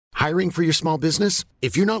Hiring for your small business?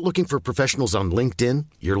 If you're not looking for professionals on LinkedIn,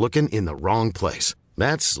 you're looking in the wrong place.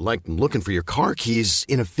 That's like looking for your car keys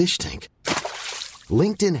in a fish tank.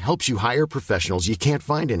 LinkedIn helps you hire professionals you can't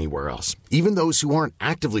find anywhere else, even those who aren't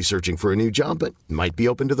actively searching for a new job but might be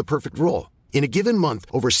open to the perfect role. In a given month,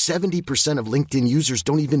 over 70% of LinkedIn users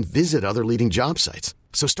don't even visit other leading job sites.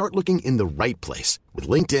 So start looking in the right place. With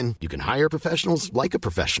LinkedIn, you can hire professionals like a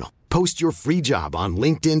professional. Post your free job on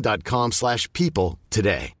linkedin.com/people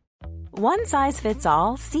today. One size fits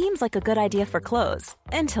all seems like a good idea for clothes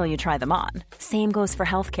until you try them on. Same goes for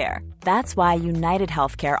healthcare. That's why United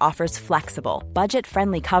Healthcare offers flexible,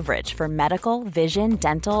 budget-friendly coverage for medical, vision,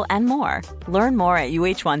 dental, and more. Learn more at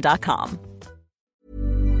uh1.com.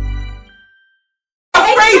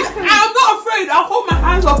 I'm not afraid. I'll hold my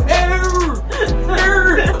hands up.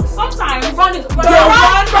 Sometimes run is run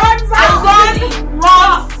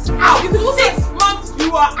out. You do 6 months,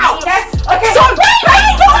 you are out. Yes. Okay. So wait.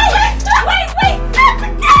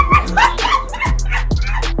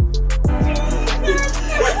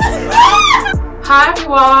 Hi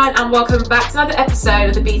everyone, and welcome back to another episode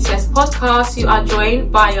of the BTS podcast. You are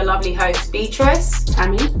joined by your lovely hosts, Beatrice,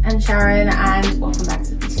 Tammy, and Sharon, and welcome back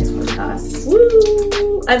to the BTS podcast.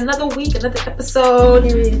 Woo! Another week, another episode.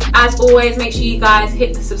 As always, make sure you guys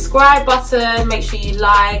hit the subscribe button, make sure you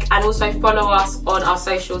like, and also follow us on our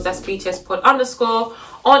socials. That's BTS_pod_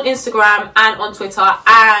 on Instagram and on Twitter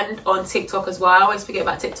and on TikTok as well. I always forget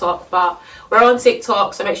about TikTok, but we're on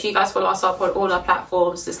TikTok, so make sure you guys follow us up on all our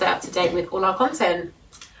platforms to stay up to date with all our content.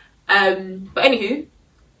 But anywho,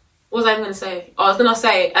 what was I going to say? I was going to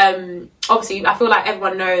say, obviously, I feel like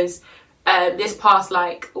everyone knows this past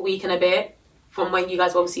like week and a bit from when you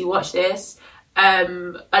guys obviously watch this, a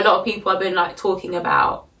lot of people have been like talking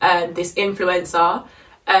about this influencer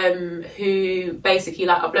who basically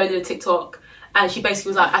like uploaded a TikTok. And she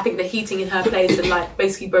basically was like, I think the heating in her place had like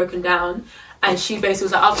basically broken down. And she basically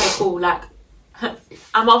was like, okay, cool, like,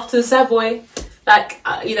 I'm off to the Savoy. Like,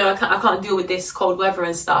 you know, I can't deal with this cold weather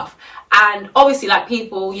and stuff. And obviously, like,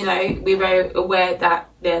 people, you know, we're very aware that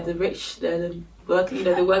they're the rich, they're the working, you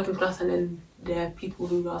know, the working class, and then there are people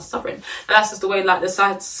who are suffering. And that's just the way, like, the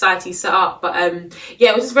society's set up. But,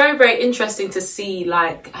 yeah, it was just very, very interesting to see,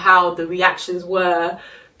 like, how the reactions were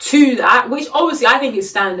to that, which obviously I think is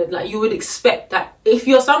standard. Like, you would expect that if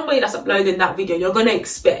you're somebody that's uploading that video, you're gonna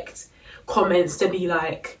expect comments to be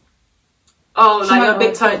like, oh, like you're a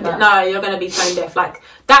bit tone deaf. No, you're gonna be tone deaf. Like,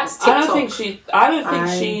 that's TikTok. I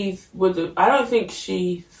don't think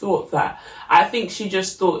she thought that. I think she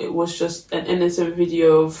just thought it was just an innocent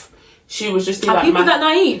video of, she was just like, people that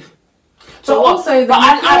naive. So also,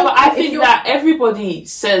 I think that everybody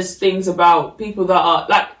says things about people that are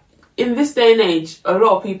like, in this day and age, a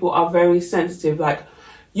lot of people are very sensitive. Like,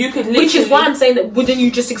 you could literally... Which is why I'm saying that wouldn't you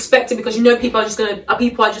just expect it, because you know people are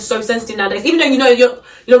just so sensitive nowadays. Even though you know you're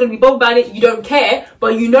not going to be bothered about it, you don't care,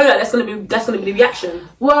 but you know that that's going to be the reaction.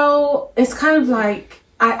 Well, it's kind of like,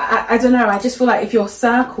 I don't know, I just feel like if your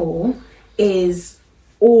circle is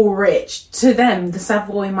all rich, to them the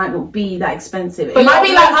Savoy might not be that expensive. But it might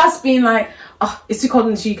be like us being like, oh, it's too cold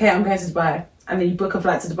in the UK, I'm going to Dubai, and then you book a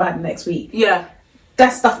flight to Dubai the next week. Yeah.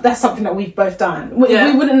 That's something that we've both done.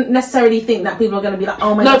 We wouldn't necessarily think that people are going to be like,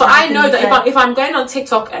 oh my god. No, but I know that if I'm going on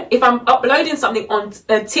TikTok, if I'm uploading something on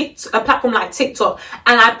a platform like TikTok,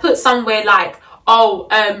 and I put somewhere like,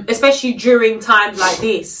 especially during times like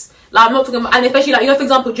this, like I'm not talking about, and especially like, you know, for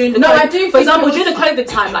example, during the COVID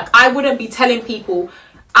time, like I wouldn't be telling people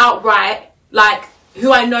outright, like,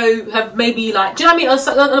 who I know have maybe like, do you know what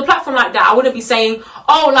I mean? On a platform like that, I wouldn't be saying,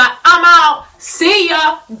 oh, like, I'm out, see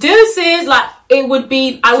ya, deuces. Like, it would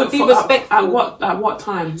be, I would be respectful. At what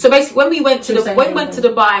time? So basically, when we went to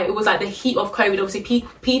Dubai, it was like the heat of COVID. Obviously,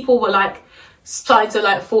 people were like starting to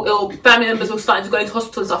like fall ill. Family members were starting to go into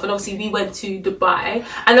hospital and stuff. And obviously, we went to Dubai.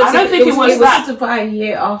 And I don't think it was Dubai a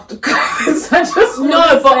year after COVID. So I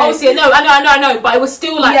know. But it was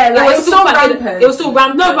still like, it was still rampant. It was still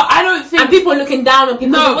rampant. No, but I don't think. And people were looking down on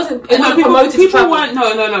people. No, it wasn't promoted to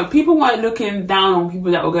travel. People weren't looking down on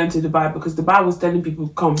people that were going to Dubai, because Dubai was telling people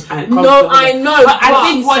come. I know. But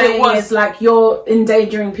I think what it was is like, you're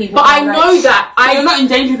endangering people. But I know that you're not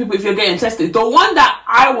endangering people if you're getting tested. The one that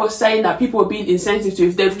I was saying that people were being insensitive to,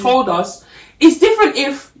 if they've told us, it's different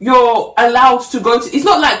if you're allowed to go to. It's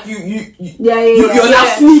not like you're now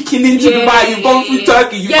sneaking into Dubai. You've gone through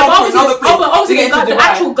Turkey. You've gone through another place. But obviously, the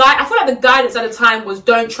actual guide. I feel like the guidance at the time was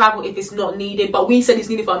don't travel if it's not needed. But we said it's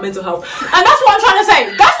needed for our mental health, and that's what I'm trying to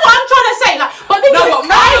say. Like, but the thing is,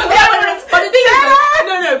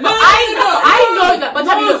 I know that. But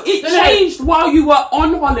it changed while you were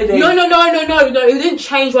on holiday. No. It didn't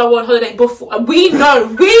change while we were on holiday. Before we know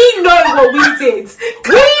what we did.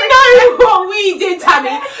 We know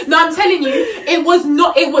I'm telling you, it was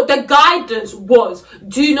not. It was the guidance was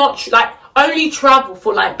do not only travel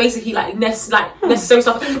for basically necessary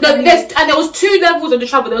stuff. No, there was 2 levels of the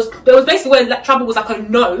travel. There was basically where travel was a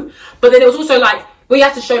no, but then there was also we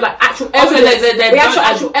had to show actual evidence. We had to show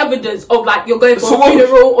actual evidence of you're going for a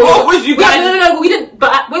funeral. What was you guys? No. But we didn't.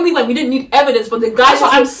 But when we went, we didn't need evidence. But the guidance. That's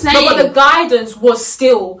what I'm saying. But the guidance was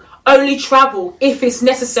still only travel if it's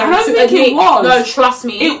necessary. I don't think it was. No, trust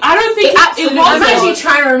me. I don't think it was. I'm actually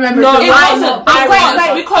trying to remember. No, it wasn't.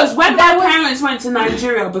 Because when my parents went to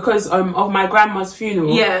Nigeria because of my grandma's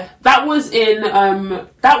funeral. Yeah. That was in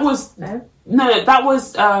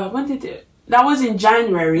when did it? That was in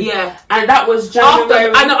January. Yeah. And that was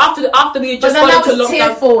January. After we had just gone to lockdown.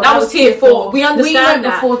 Tier 4. That was tier 4. We understand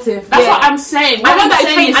that. Before tier 4. That's what I'm saying. What I'm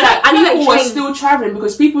saying is that people were still traveling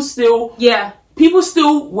because people still... Yeah. People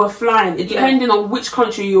still were flying, depending on which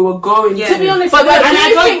country you were going to. To be honest, I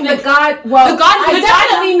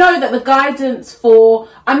definitely know that the guidance for...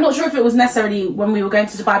 I'm not sure if it was necessarily when we were going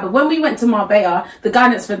to Dubai, but when we went to Marbella, the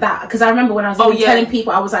guidance for that, because I remember when I was telling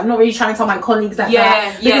people, I was not really trying to tell my colleagues that.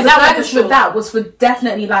 Because the guidance for that was for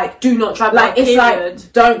definitely do not travel. It's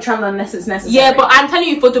don't travel unless it's necessary. Yeah, but I'm telling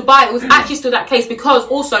you, for Dubai, it was actually still that case because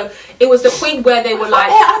also it was the point where they were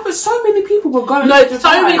but so many people were going. No,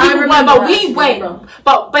 so many people went, but we went.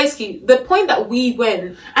 But basically, the point that we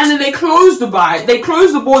went, and then they closed Dubai. They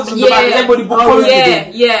closed the borders of Dubai. And everybody closed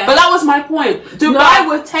again. Yeah. But that was my point. Dubai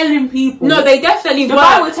were telling people. No, they definitely were.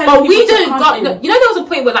 But we didn't go. You know, there was a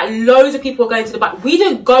point where loads of people were going to Dubai. We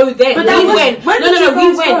didn't go then. But we went. We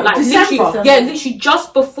went literally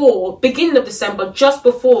just before beginning of December, just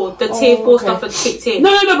before the tier 4 stuff had kicked in.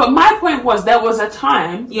 No. But my point was there was a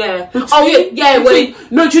time. Yeah. Do you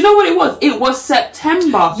know what it was? It was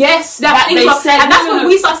September. Yes, that they said. And that's when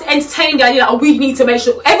we started entertaining the idea that we need to make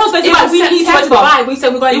sure everyone's going to we need to go to Dubai. We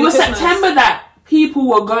said we're going. It was September that people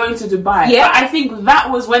were going to Dubai. Yeah. But I think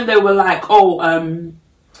that was when they were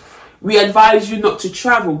we advise you not to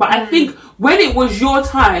travel. But I think when it was your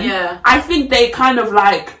time, I think they kind of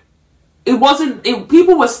it wasn't.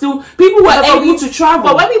 People were able to travel.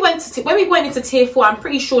 But when we went into tier 4, I'm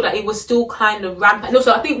pretty sure that it was still kind of rampant. And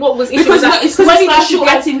also, I think what was because it's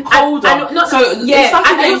getting colder. That's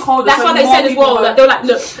why they said as well that they were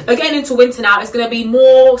look, we're getting into winter now. It's going to be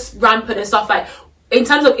more rampant and stuff in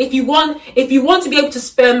terms of if you want to be able to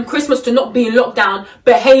spend Christmas to not be in lockdown,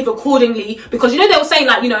 behave accordingly because they were saying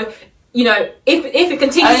if it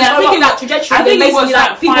continues to go that trajectory, I think it was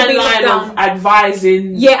people being locked down.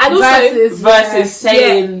 Advising, and also versus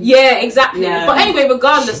saying, exactly. Yeah. But anyway,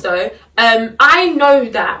 regardless though, I know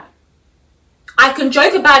that I can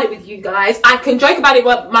joke about it with you guys. I can joke about it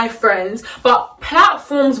with my friends, but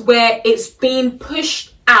platforms where it's being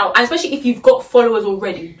pushed out, and especially if you've got followers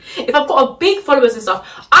already. If I've got a big followers and stuff,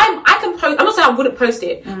 I can post. I'm not saying I wouldn't post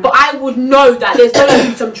it, but I would know that there's going to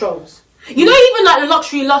be some trolls. Even the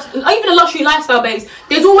luxury lifestyle babes,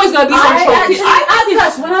 there's always going to be some trolls.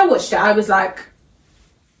 When I watched it, I was like,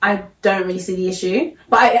 I don't really see the issue.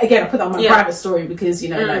 But I put that on my private story because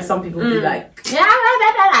some people be like,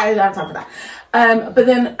 I don't have time for that. But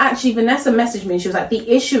then actually Vanessa messaged me and she was like, the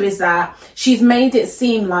issue is that she's made it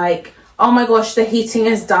seem like, oh my gosh, the heating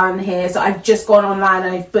is done here, so I've just gone online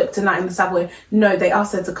and I've booked a night in the Savoy. No, they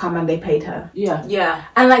asked her to come and they paid her. Yeah.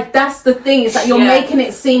 And that's the thing. It's you're making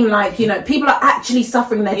it seem like, people are actually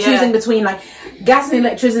suffering. They're choosing between gas and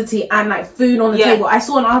electricity and food on the table. I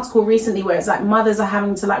saw an article recently where it's mothers are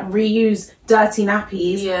having to reuse dirty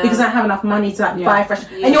nappies because they don't have enough money to buy fresh.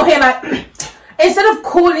 And you're here instead of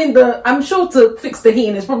calling I'm sure to fix the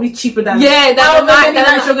heating, it's probably cheaper than you're going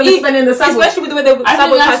to spend in the Subway. Especially with the way they I'm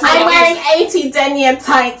wearing 80 denier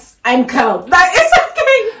tights and curls. It's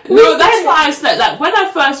okay. No, that's why I said when I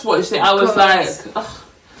first watched it, I was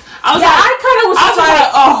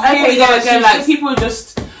here we go again. People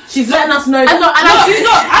just. She's letting us know. I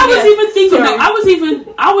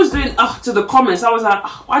was doing to the comments. I was like,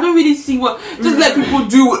 I don't really see what. Just let people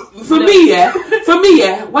do it. For me,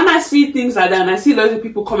 when I see things like that and I see loads of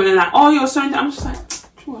people commenting you're so. I'm just like.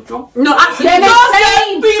 No, absolutely.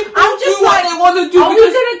 I'm just what they want to do. Are we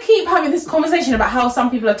going to keep having this conversation about how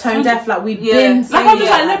some people are tone deaf? We've been saying. I'm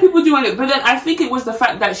just let people do it. But then I think it was the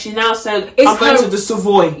fact that she now said, I'm going to the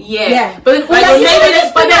Savoy. Yeah. But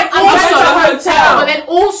then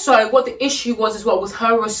also what the issue was as well was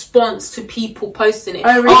her response to people posting it.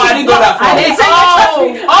 Oh, really? I didn't go that far.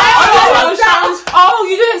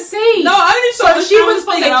 You didn't see. No, I only saw she was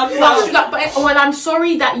like, I'm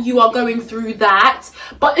sorry that you are going through that.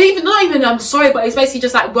 But not even I'm sorry, but it's basically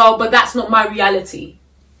just but that's not my reality.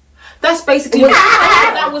 That's basically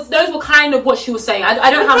those were kind of what she was saying.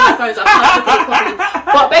 I don't have my phones, I can't look at it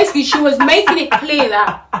properly. But basically she was making it clear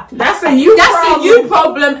that That's a you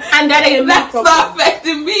problem, and that ain't a me problem. That's not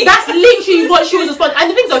affecting me. That's literally what she was responding.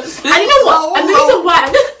 And the thing is, and you know what? And the reason why,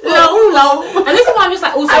 and the reason why I'm just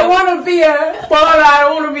like, also, I want to be a baller.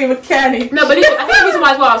 I want to be a mechanic. No, but I think the reason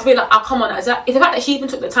why as well, I was being like, oh, come on, is the fact that she even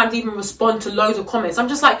took the time to even respond to loads of comments. I'm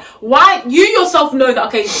just like, why? You yourself know that,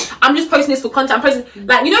 okay, I'm just posting this for content. I'm posting,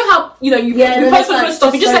 like, you know how, you post some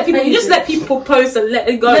stuff, you just let people post and let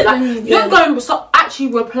it go. You don't go and stop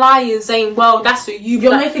actually replying saying, well, that's what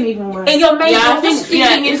you're making it even worse. And you're making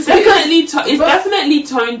it's definitely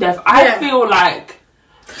tone deaf. I feel like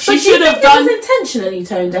she should have done. It was intentionally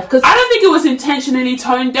tone deaf, because I don't think it was intentionally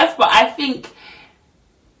tone deaf, but I think.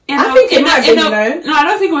 No, I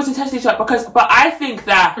don't think it was intentionally tone deaf, but I think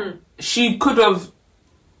that she could have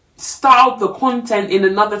styled the content in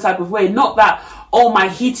another type of way. Not that, oh, my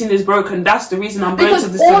heating is broken, that's the reason I'm going to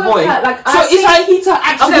the Savoy. Is her heater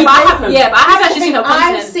actually broken? But I have actually seen her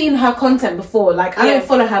content. I've seen her content before. Like, I don't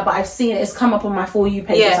follow her, but I've seen it. It's come up on my For You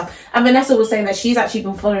page and stuff. And Vanessa was saying that she's actually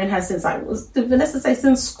been following her since, like, did Vanessa say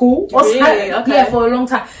since school? Really? Okay. Yeah, for a long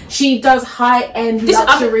time. She does high-end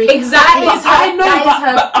luxury. Exactly. I know,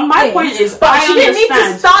 but my point is, but she didn't need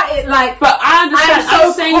to start it like, but I understand.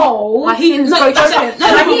 I'm so cold. My heating is broken.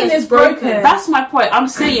 My heating is broken. That's my point. I'm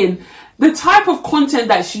saying the type of content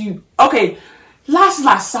that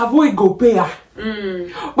last Savoy go pay her.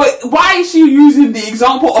 But why is she using the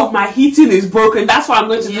example of my heating is broken? That's why I'm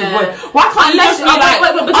going to do it. Why can't you just be like?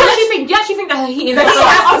 But do you actually think that her heating is broken?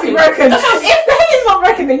 If the heating is not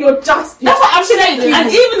broken, then you're just. That's what I'm saying. And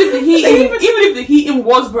even if the heating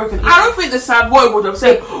was broken, I don't think the Savoy would have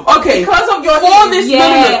said, okay, because of your heating.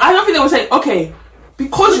 I don't think they would say, okay,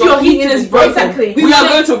 because your heating is broken, we are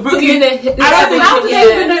going to book you. I don't think how do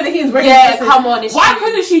they even know the heating's broken? Yeah, come on. Why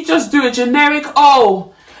couldn't she just do a generic?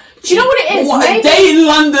 Do you know what it is? A day in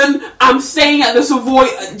London, I'm staying at the Savoy.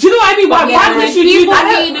 Do you know what I mean? Why couldn't she do that?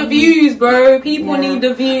 People need the views, bro. People need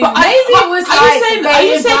the views. But maybe it was are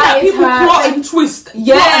you saying that people plot and twist? Plot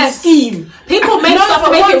and scheme. People make stuff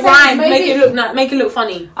to make it rhyme, make it look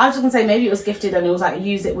funny. I was just gonna say maybe it was gifted and it was like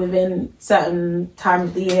use it within certain time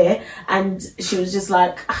of the year, and she was just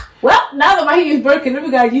like, well, now that my heat is broken, let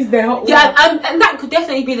me go use their hot water. And that could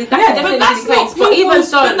definitely be the case. But even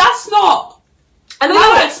so, but that's not. And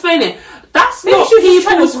how do I explain it? That's not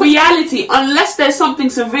people's reality unless there's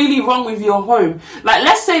something severely wrong with your home. Like,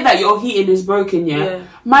 let's say that your heating is broken,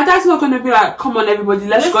 my dad's not going to be like, come on everybody,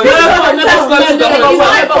 let's go to the hotel.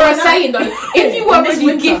 I'm saying though,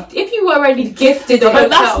 if you were already gifted a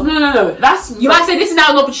hotel. That's you might say this is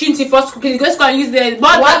now an opportunity for us to quickly let's go and use the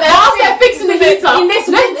whilst they're fixing the heater in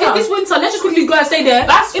this winter, let's just quickly go and stay there.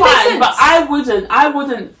 That's fine, but I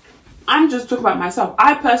wouldn't. I'm just talking about myself.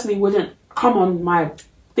 I personally wouldn't come on my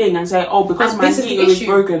thing and say, because my heater is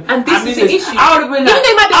broken and this is the issue. I would have been like,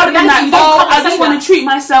 I just want to treat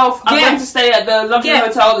myself. I'm going to stay at the luxury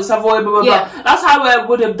hotel, the Savoy, blah blah blah. That's how I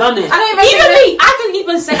would have done it. I can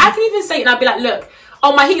even say it and I'd be like, look,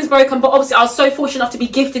 my heating's broken, but obviously I was so fortunate enough to be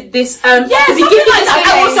gifted this. I was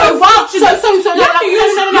so fortunate.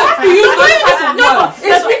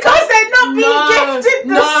 It's because they're not being gifted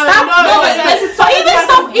the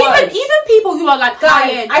stuff. Even people who are like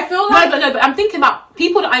high end. I feel like but I'm thinking about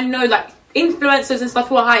people that I know, like influencers and stuff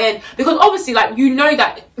who are high end, because obviously, like, you know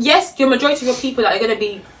that yes, your majority of your people that are going to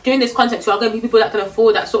be doing this content are going to be people that can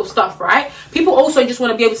afford that sort of stuff, right? People also just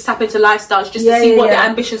want to be able to tap into lifestyles just to see what their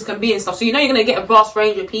ambitions can be and stuff. So you know you're going to get a vast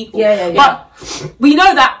range of people. But we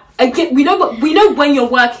know that. Again, we know when you're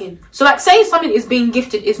working. So, like, saying something is being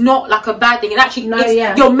gifted is not like a bad thing. And actually,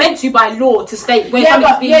 you're meant to by law to state when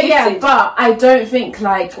something's being gifted. Yeah, but I don't think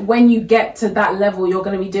like when you get to that level, you're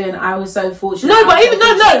going to be doing. I was so fortunate. No, but even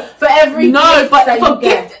for every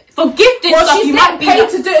for gifted stuff, you might be paid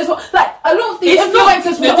to do it as well. Like a lot of these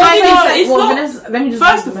influencers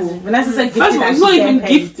Vanessa said, first of all, it's not even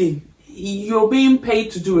gifting. You're being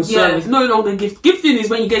paid to do a service. No longer gift. Gifting is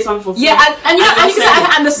when you get something for free. Yeah, and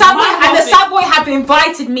the Savoy have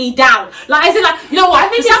invited me down. Like, as in, like, you know what? I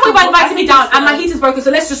think the Savoy invited me down, and my heater's broken.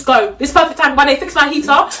 So let's just go. This perfect time. While they fix my heater,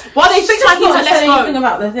 let's go. Anything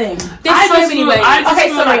about the thing. There's so many ways. Okay,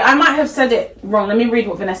 sorry, I might have said it wrong. Let me read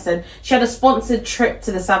what Vanessa said. She had a sponsored trip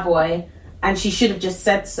to the Savoy, and she should have just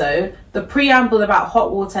said so. The preamble about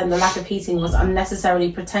hot water and the lack of heating was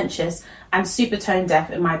unnecessarily pretentious and super tone deaf,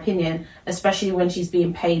 in my opinion, especially when she's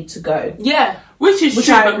being paid to go. Yeah, which is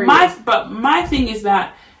true. But my thing is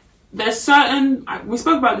that there's certain. We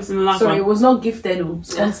spoke about this in the last one. It was not gifted or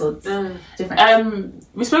sponsored. Different.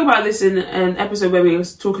 We spoke about this in an episode where we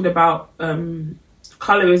was talking about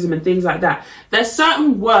colorism and things like that. There's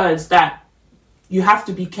certain words that you have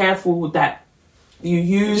to be careful that you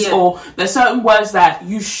use, or there's certain words that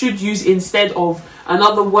you should use instead of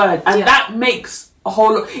another word, and that makes a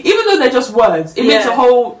whole lot, even though they're just words, it makes a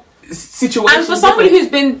whole situation. And for somebody who's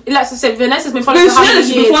been, let's say, Vanessa's been following for how many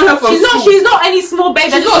years, she's not any small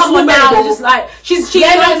baby. She's not a small baby. Just like she's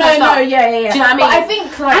yeah. Do you know what I mean? But I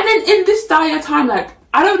think, like, and then in this dire time, like,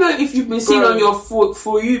 I don't know if you've been seeing on your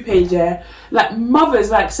for you page, like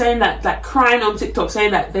mothers like saying that, like crying on TikTok,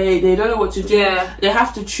 saying that they don't know what to do. Yeah. They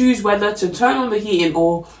have to choose whether to turn on the heating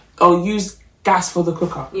or use gas for the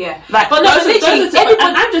cooker. Yeah. Like, but no,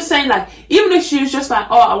 and I'm just saying, like, even if she was just like,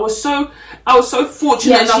 oh, I was so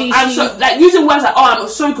fortunate enough. I'm so, like, using words like, oh, I'm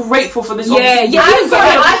so grateful for this opportunity.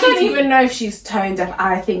 I don't even know if she's tone deaf.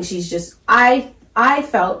 I think she's just I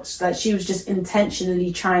felt like she was just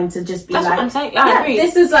intentionally trying to just be. That's like, what I'm saying. I agree.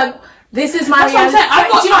 This is my reality.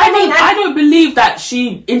 I don't believe that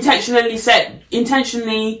she intentionally.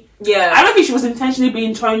 Yeah. I don't think she was intentionally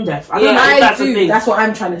being tone deaf. I don't know if that's the thing. That's what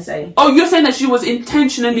I'm trying to say. Oh, you're saying that she was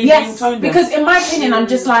intentionally being tone deaf? Because in my opinion, I'm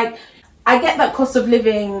just like, I get that cost of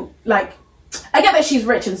living, like, I get that she's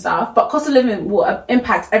rich and stuff, but cost of living will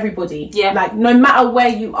impact everybody. Yeah. Like, no matter where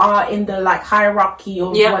you are in the, like, hierarchy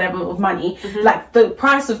or whatever of money, like, the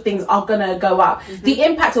price of things are gonna go up. The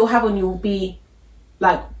impact it will have on you will be,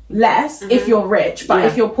 like, less if you're rich, but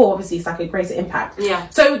if you're poor, obviously it's like a greater impact. Yeah.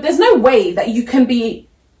 So there's no way that you can be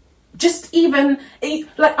just even,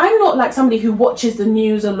 like, I'm not like somebody who watches the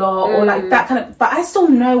news a lot or like that kind of, but I still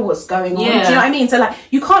know what's going on. Do you know what I mean? So, like,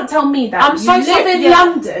 you can't tell me that you live in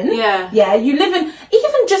London. Yeah, you live in,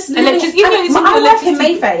 even just living, I work in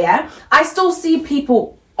Mayfair, I still see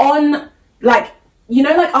people on, like, you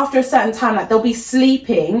know, like, after a certain time, like, they'll be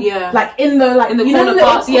sleeping, like, in the corner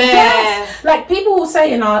parts, like, people will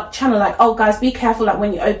say in our channel, like, oh, guys, be careful, like,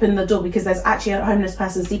 when you open the door, because there's actually a homeless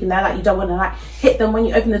person sleeping there, like, you don't want to, like, hit them when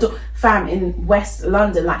you open the door. Fam, in West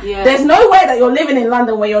London, like, there's no way that you're living in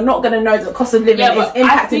London where you're not going to know that the cost of living is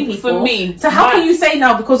impacting people. For me, so how can you say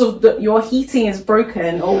now, because of your heating is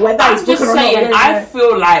broken, or whether it's broken or not? I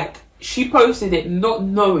feel like she posted it not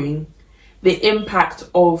knowing the impact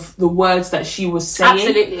of the words that she was saying.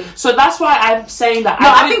 Absolutely. So that's why I'm saying that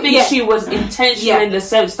I don't think she was intentional in the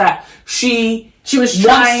sense that she was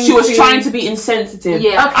trying to be insensitive.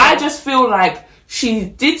 Yeah. Okay. I just feel like she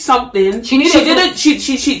did something. She didn't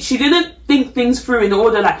think things through in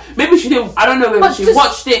order. Like, maybe she didn't. I don't know whether she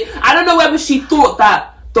watched it. I don't know whether she thought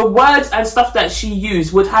that the words and stuff that she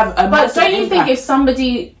used would have a massive impact. But don't you think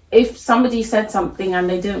if somebody said something and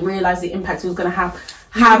they didn't realize the impact it was going to have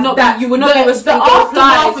you would not be responsible. The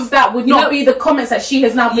aftermath of that would not be the comments that she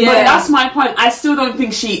has now been. But that's my point. I still don't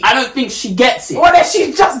think she gets it. Or that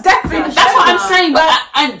she's just definitely. That's what I'm saying. But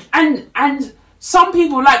and some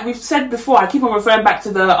people, like we've said before, I keep on referring back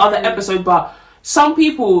to the other episode, but some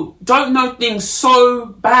people don't know things so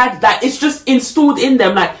bad that it's just installed in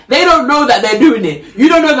them. Like, they don't know that they're doing it. You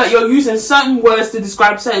don't know that you're using certain words to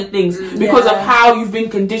describe certain things because of how you've been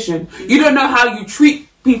conditioned. You don't know how you treat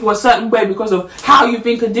people a certain way because of how you've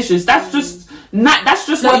been conditioned. That's just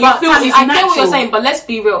what you feel is natural. I get what you're saying, but let's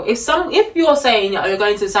be real. If you're saying you're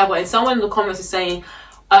going to the sidewalk and someone in the comments is saying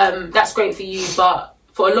that's great for you, but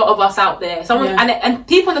for a lot of us out there, and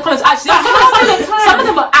people in the comments actually, some of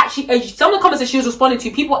them are actually educated. Some of the comments that she was responding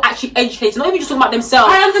to, people are actually educated, not even just talking about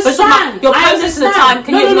themselves. I understand. You're processing the time.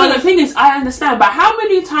 No. The thing is, I understand, but how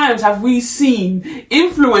many times have we seen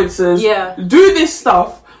influencers do this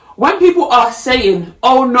stuff? When people are saying,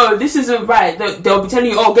 "Oh no, this isn't right," they'll be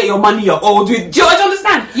telling you, "Oh, get your money up," or do you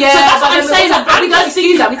understand? Yeah, so that's what I'm saying. We don't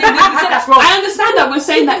see that. We think that's wrong. I understand that we're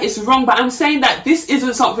saying that it's wrong, but I'm saying that this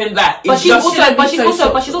isn't something that. But she's also a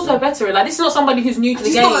veteran. Like, this is not somebody who's new to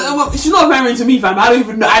the game. She's not a veteran to me, fam. I don't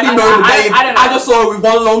even know. I didn't know the babe. I just saw her with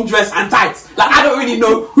one long dress and tights. Like, I don't really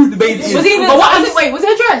know who the babe is. Was it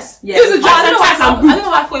a dress? Yeah. It was a dress and tights and boots. I don't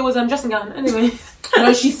know why I thought it was a dressing gown. Anyway.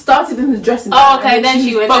 No, she started in the dressing gown. Oh, okay, then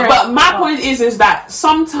she went. But my point is that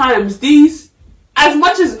sometimes these, as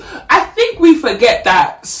much as I think we forget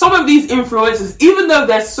that some of these influencers, even though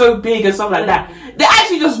they're so big and stuff like that, they're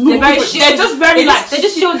actually just normal. They're just shielded.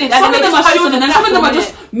 Some of them are shielded, and some of them are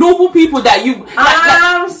just normal people that you.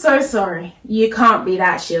 I'm so sorry. You can't be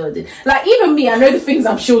that shielded. Like, even me, I know the things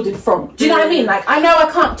I'm shielded from. Do you know what I mean? Like, I know I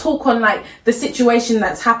can't talk on, like, the situation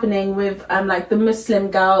that's happening with like the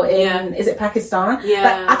Muslim girl in is it Pakistan? Yeah.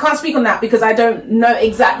 Like, I can't speak on that because I don't know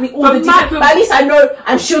exactly all the details. But at least I know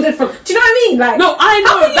I'm shielded from. Do you know what I mean? Like, no, I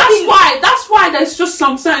know. That's why there's just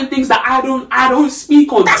some certain things that I don't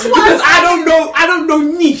speak on. That's because I don't know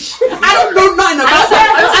niche. I don't know nothing about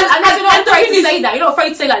that. And you're not afraid to say that. You're not afraid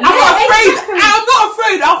to say that. I'm not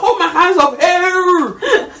afraid. I'll hold my hands up.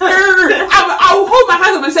 I'll hold my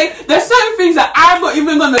hands up and say there's certain things that I'm not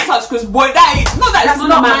even gonna touch because boy, that ain't not that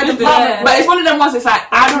my business. But it's one of them ones. It's like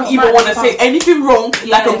I don't even want to say anything wrong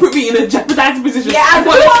that can put me in a jeopardized position. Yeah,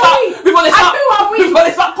 before they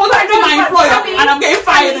start contacting my employer and I'm getting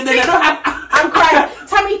fired and then I don't have. I'm crying.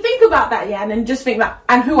 Tammy, think about that, yeah, and then just think that.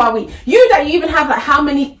 And who are we? You even have like how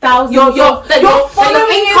many thousands? Your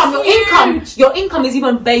income is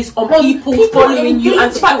even based on people following you.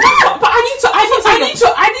 And but I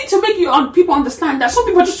need to make people understand that some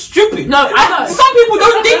people are just stupid. No, I know. Some people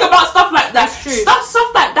don't think about stuff like that. That's true.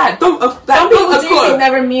 Stuff like that don't. Some people do think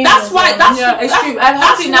they're immune. That's why. That's true.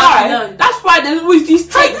 That's why there's always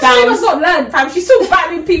these takedowns. She's not learned, fam. She's still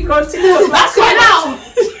battling people on TikTok. That's why now.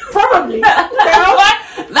 Probably.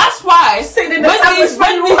 That's why. Sitting in the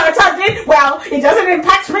sun with all her touching. Well, it doesn't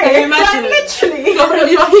impact me. Like, literally.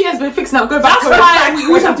 Your heat has been fixed now. Go back. That's why we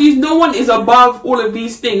always have to use. No one is above all of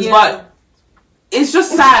these things, but it's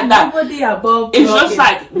just sad that nobody above. It's just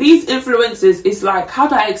like these influencers. It's like, how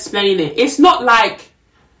do I explain it? It's not like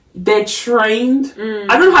they're trained.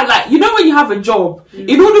 I don't know how, like, you know when you have a job,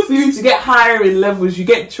 in order for you to get higher in levels, you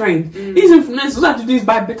get trained. These influencers, all I have to do is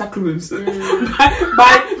buy better clothes,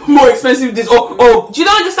 buy more expensive this, or do you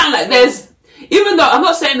not understand? Like, there's, even though I'm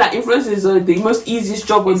not saying that influencers are the most easiest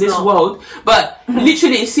job in this world, but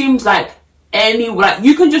literally it seems like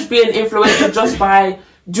you can just be an influencer just by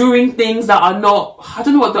doing things that are not, I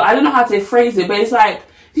don't know how to phrase it, but it's like,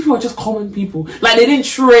 these people are just common people. Like, they didn't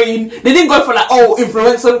train. They didn't go for like,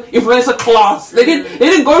 influencer class. They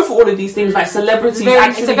didn't go for all of these things like celebrities.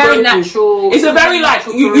 It's a very natural. It's a very like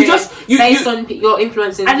you based on your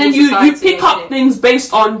influences. And then you pick up things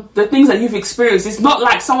based on the things that you've experienced. It's not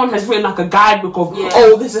like someone has written like a guidebook of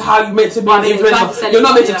this is how you meant to be an influencer. You're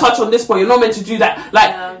not meant to touch on this point. You're not meant to do that.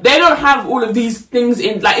 Like they don't have all of these things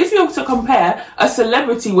in. Like if you were to compare a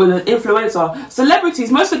celebrity with an influencer,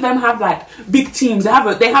 celebrities, most of them have like big teams.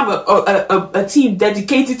 They have a team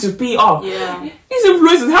dedicated to PR. Yeah. These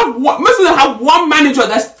influencers most of them have one manager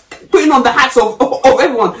that's putting on the hats of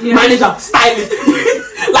everyone. Yeah. Manager, stylist,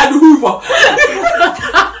 like the Hoover. Like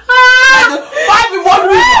the 5-in-1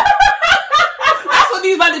 Hoover. That's what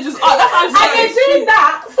these managers are. That's what I'm saying. And they're doing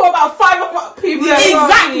that for about 5 o'clock people. Yeah,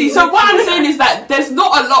 exactly. So what I'm saying is that there's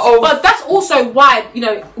not a lot of. But that's also why,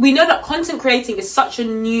 we know that content creating is such a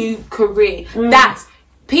new career that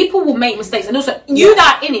people will make mistakes, and also you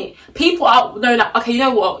that are in it, people are knowing that, okay, you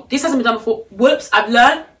know what, this hasn't been done before. Whoops, I've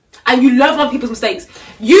learned. And you learn from people's mistakes.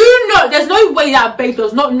 There's no way that a babe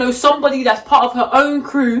does not know somebody that's part of her own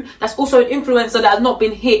crew that's also an influencer that has not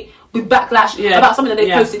been hit with backlash about something that they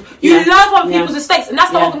posted. You learn from people's mistakes, and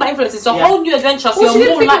that's the whole thing about influencers. It's a whole new adventure. So she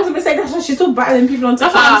didn't think it was a mistake. That's why she's still battling people on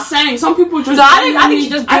TikTok. That's what I'm saying. Some people just.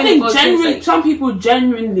 I think some people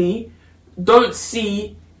genuinely don't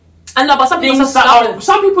see. I know, but some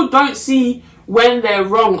people don't see when they're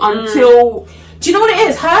wrong until. Do you know what it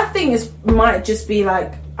is? Her thing might just be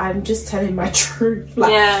like, I'm just telling my truth.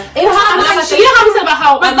 Like, you know how we said about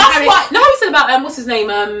how. But that's why. No, how we said about what's his name?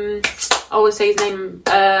 I always say his name.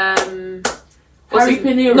 Harry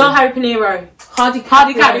Pinero. No, Harry Pinero. Hardy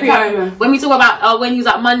Caprio. When we talk about when he was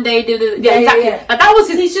at Monday, exactly. Like, that was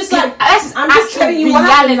his. He's just like, that's I'm just telling you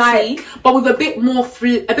reality, but with a bit more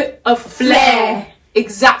a bit of flair.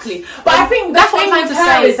 Exactly. But I think that's what I'm trying to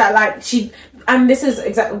say is that like she, and this is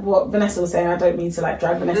exactly what Vanessa was saying. I don't mean to like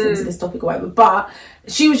drag Vanessa into this topic or whatever, but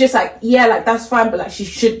she was just like, like that's fine, but like she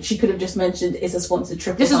could have just mentioned it's a sponsored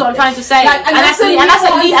trip. This is what I'm trying to say. Like, and that's the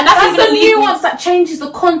nuance that changes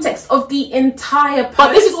the context of the entire post.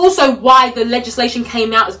 But this is also why the legislation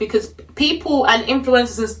came out, is because people and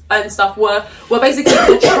influencers and stuff were basically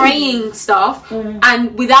portraying stuff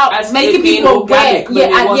and without making people aware. So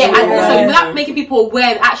without making people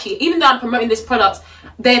aware that actually, even though I'm promoting this product,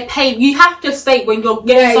 they're paying. You have to state when you're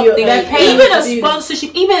getting something. Even a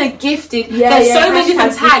sponsorship, even a gifted. There's so many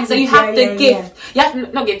different tags that you have to gift. You have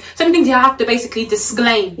to not gift. So many things you have to basically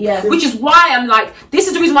disclaim. Which is why I'm like, this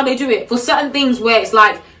is the reason why they do it for certain things where it's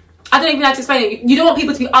like, I don't even know how to explain it. You don't want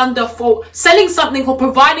people to be under fault. Selling something or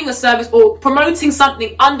providing a service or promoting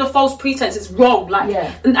something under false pretense is wrong. Like,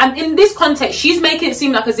 and in this context, she's making it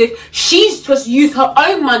seem like as if she's just used her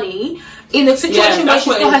own money in a situation where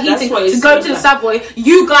she's got her heating to go to the Savoy.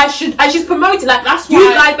 You guys should, and she's promoting like guys.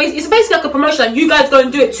 It's basically like a promotion. Like, you guys go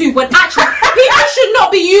and do it too. When actually people should not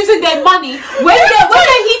be using their money when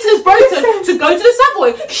their heater is broken to go to the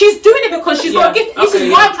Savoy. She's doing it because she's got a gift. This is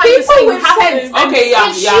why I'm trying to say with sense.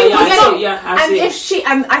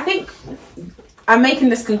 And I think I'm making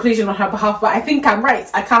this conclusion on her behalf, but I think I'm right.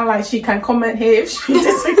 I can't lie. She can comment here if she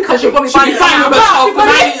disagrees, because she'll probably find it out. But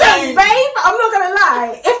listen, babe, I'm not gonna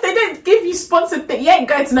lie. If they didn't give you sponsored thing, you ain't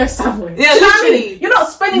going to no Savoy. Yeah, literally. You're not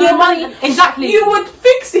spending your money. Exactly. You would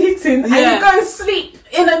fix heating and you go and sleep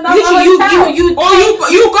in another hotel. You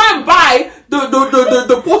go and buy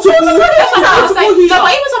the portable.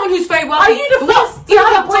 But even someone who's very wealthy, are you the first?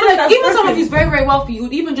 Even someone who's very, very wealthy, you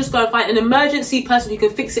would even just go and find an emergency person who can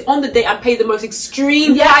fix it on the day and pay the most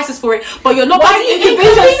extreme prices for it. But you're not going to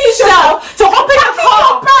inconvenience yourself to hop in a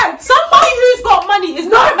car. Somebody who's got money is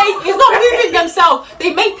not moving themselves.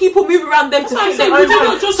 They make people move around them to fix their own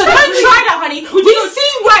money. So don't try that, honey. We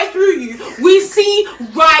see right through you. We see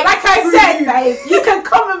right. Like I said, babe, you can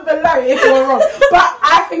comment below if you're wrong, but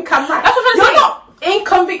I think I'm right. That's what I'm saying. You're not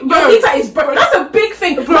inconvenient. Rosita is broke. That's a big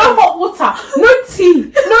thing. No hot water, no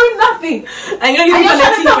tea, no nothing. And you're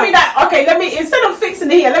trying to tell me that, okay, let me, instead of fixing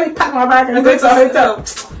it here, let me pack my bag and go to a hotel.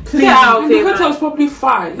 Please. Yeah, the hotel's probably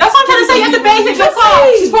fine. That's what I'm trying to say. You have to basic your car.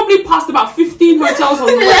 She's probably passed about 15 hotels on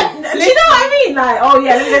the way. Do you know what I mean? Like, oh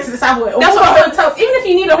yeah, let me go to the Savoy. That's what hotels. Even if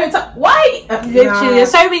you need a hotel, why? Literally,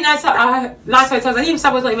 there's so many nice hotels. I think even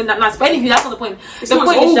Savoy's not even that nice. But anyway, that's not the point. The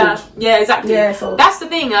point is that, yeah, exactly. Yeah, that's the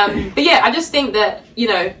thing. But yeah, I just think that, you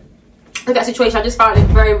know, in that situation, I just found it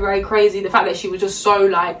very, very crazy. The fact that she was just so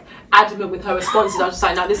like adamant with her responses. I was just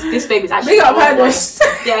like, no, this baby's actually. Big up her.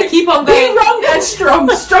 Yeah, keep on going. Be wrong and strong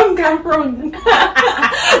and wrong.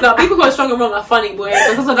 No, people who are strong and wrong are funny, boy.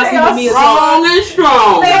 Because that's even me as well. Strong and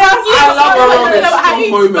strong. I love a wrong and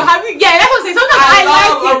strong moment. Yeah, that's what I'm saying. Sometimes I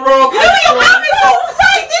love a wrong and strong. You're having to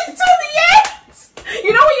fight this to the end.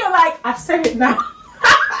 You know when you're like, I've said it now.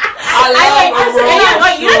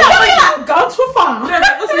 You know that like, go too far. You know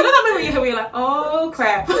that moment where you're like, oh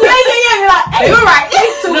crap. Yeah. You're like, hey, you're right.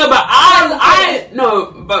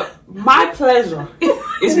 No, but my pleasure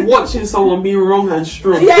is watching someone be wrong and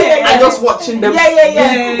strong. Yeah. And just watching them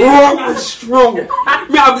wrong and strong. Me,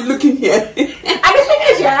 I'll be looking here. And the thing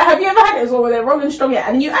is, have you ever had it as well where they're wrong and strong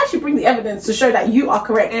and you actually bring the evidence to show that you are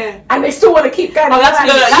correct, and they still want to keep going? Oh, that's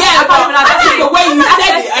good. That's the way you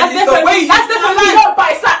said it. That's definitely not.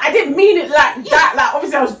 But it's like I didn't mean it like that. Like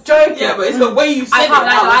obviously I was joking. Yeah, but it's the way you said it.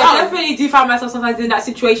 I definitely do find myself sometimes in that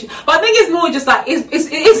situation. But I think it's more just like it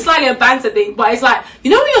is slightly a banter thing. But it's like,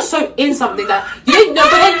 you know when you're so in something that you didn't know,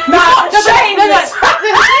 but then the shame is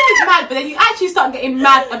mad. But then you actually start getting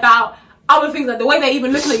mad about other things, like the way they're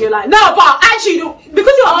even looking at you, like, no, but actually,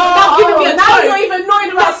 because you're not giving me a now tone. You're even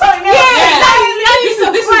annoyed about something else.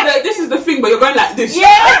 This is the thing, but you're going like this.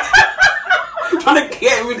 Yeah. Trying to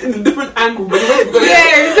get it in a different angle, but exactly.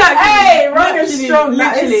 Hey, wrong and strong.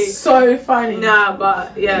 That is so funny. Nah,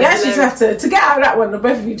 but yeah. You actually just have to get out of that one. The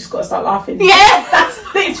both of you just got to start laughing. Yeah, that's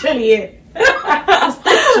literally it. That's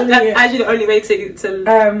actually the only way to exit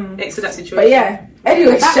that situation. But yeah.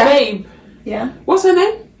 Anyway, that babe. Yeah. What's her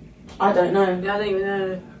name? I don't know. I don't even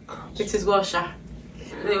know. This is Washa.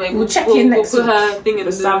 Anyway, we'll check in next week. We'll put her thing in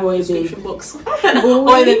the Savoy description box. Or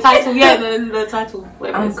in the title. Yeah, the title.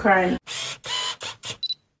 I'm crying.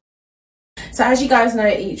 So as you guys know,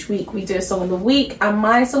 each week we do a song of the week, and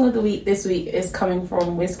my song of the week this week is coming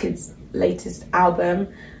from Wizkid's latest album.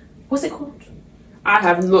 What's it called? I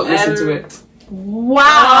have not listened to it.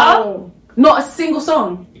 Wow. Not a single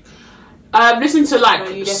song. I've listened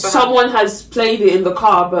to someone has played it in the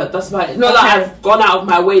car, but that's about it. Not like I've gone out of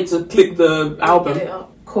my way to click the album.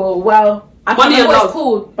 Cool. Well, I can't remember what it's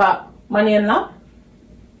called, but Money and Love.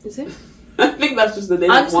 Is it? I think that's just the name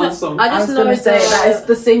of one song. I was going to say that is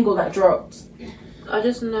the single that dropped. I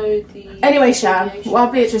just know the... Anyway, Sha, while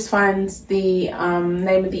Beatrice finds the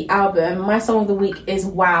name of the album, my song of the week is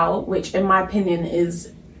Wow, which in my opinion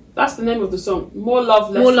is... That's the name of the song. More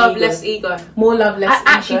Love, Less Ego. More Love, Less Ego.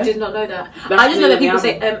 I actually did not know that. I just know that people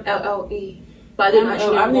say MLLE. But I didn't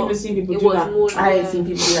actually know. I've never seen people do that. I haven't seen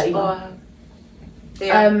people do that either.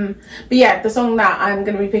 But yeah, the song that I'm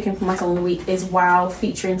going to be picking for my song of the week is Wow,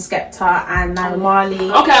 featuring Skepta and Naira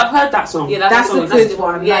Marley. Okay, I've heard that song. Yeah, that's a good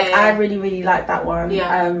one. I really, really like that one.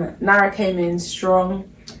 Yeah. Naira came in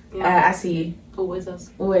strong, as he always does.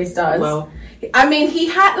 Well, I mean, he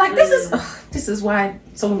had this is why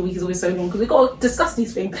song of the week is always so long, because we got to discuss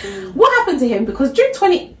these things. What happened to him? Because during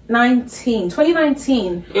 2019 it was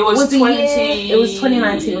 2019. It was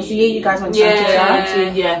the year you guys went to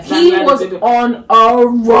Nigeria. He was on a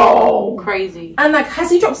roll. Crazy. And has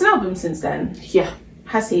he dropped an album since then? Yeah.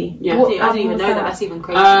 Has he? Yeah. I didn't even know that. That's even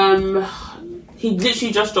crazy. He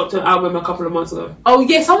literally just dropped an album a couple of months ago. Oh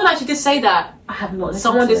yeah, someone actually did say that. I have not listened to it.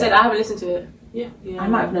 Someone did say that. I haven't listened to it. Yeah. I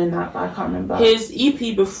might have known that, but I can't remember. His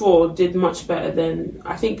EP before did much better than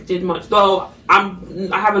Well, I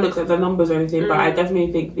haven't looked at the numbers or anything, but I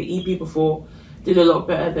definitely think the EP before did a lot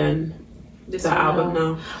better than this album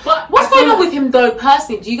now. But what's going on with him though?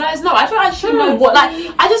 Personally, do you guys know? I don't actually know what.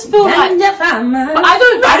 I just feel like.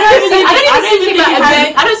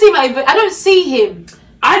 But I don't see him.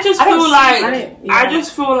 I just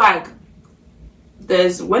feel like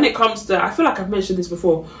when it comes to, I feel like I've mentioned this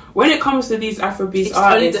before, when it comes to these Afrobeats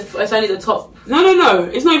artists, it's only the top. No,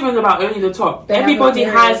 it's not even about only the top. Everybody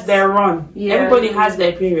has their run. Everybody has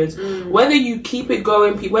their periods. Whether you keep it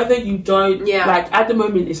going, whether you don't, like at the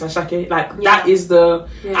moment it's Ashake, like that is the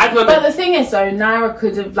but the thing is though, Naira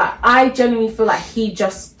could have, like, I genuinely feel like he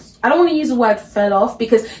just, I don't want to use the word fell off,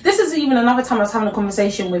 because this is even another time I was having a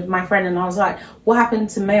conversation with my friend and I was like, what happened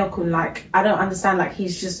to Millen? Like, I don't understand, like,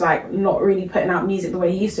 he's just like not really putting out music the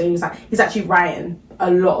way he used to. He was like, he's actually writing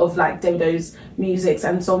a lot of like Davido's music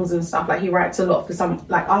and songs and stuff. Like, he writes a lot for some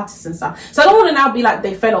like artists and stuff. So I don't want to now be like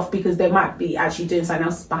they fell off, because they might be actually doing something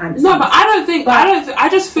else behind the scenes. No, but I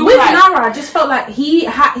just feel with like Naira, I just felt like he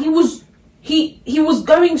was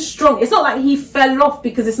going strong. It's not like he fell off,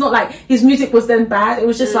 because it's not like his music was then bad. It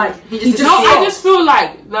was just like I just feel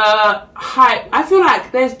like the hype. I feel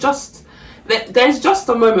like there's just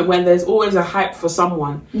a moment when there's always a hype for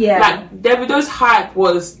someone. Yeah, like Davido's hype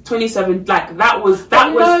was 27. Like that was.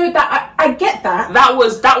 I get that. That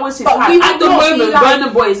was his hype. At the moment,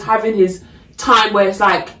 Burna Boy is having his time where it's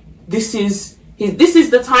like this is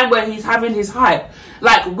the time where he's having his hype.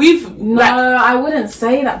 Like I wouldn't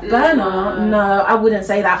say that. Burna, no, I wouldn't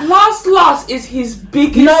say that. Last is his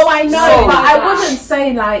biggest. No, I know, but I wouldn't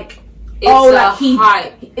say like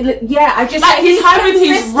hype. Yeah, I just like he's having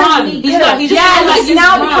his run. He's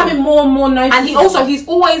now becoming more and more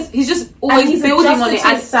noticeable. And he's just always building on it.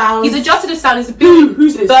 And he's adjusted his sound. He's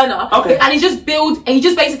who's this? Burna. Okay, and he just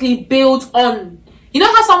basically builds on. You know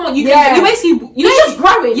how someone you just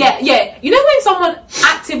growing. Yeah. You know when someone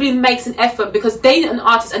actively makes an effort because they're an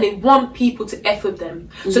artist and they want people to effort them,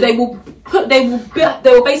 so they will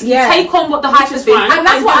basically take on what the hype has been. And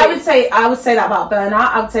that's what I would say. I would say that about Burna.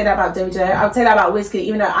 I would say that about Davido. I would say that about Wizkid,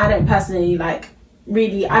 even though I don't personally like.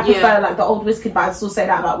 Really, I prefer like the old Wizkid, but I'd still say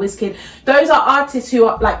that about Wizkid. Those are artists who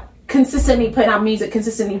are like consistently putting out music,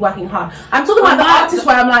 consistently working hard. I'm talking about the artists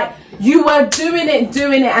where I'm like, you were doing it, and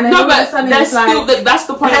then all of a sudden that's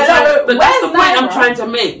the point. I'm trying to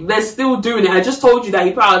make. They're still doing it. I just told you that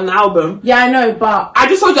he put out an album. Yeah, I know, but I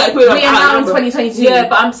just told you that he put out an album. We are now in 2022. Yeah,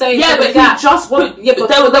 but I'm saying, but he just put. Yeah, but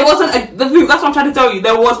there wasn't. That's what I'm trying to tell you.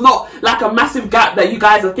 There was not like a massive gap that you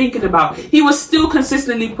guys are thinking about. He was still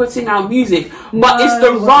consistently putting out music, but it's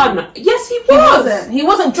the run. Yes, he was. He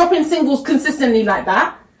wasn't dropping singles consistently like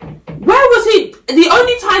that. Where was he? The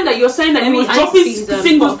only time that you're saying that he was dropping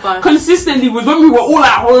singles consistently was when we were all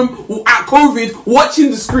at home at COVID watching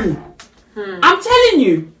the screen. I'm telling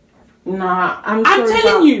you. Nah, I'm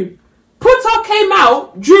telling you. Puta came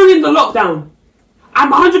out during the lockdown.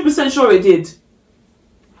 I'm 100% sure it did.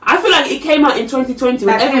 I feel like it came out in 2020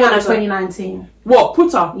 when everyone was 2019. What,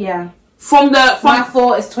 Puta? Yeah. My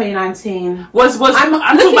thought is 2019. I'm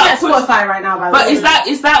looking at Spotify right now. By the way, is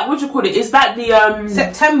that what you call it? Is that the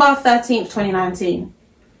September 13th, 2019?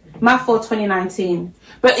 My thought 2019.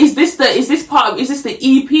 But is this the EP?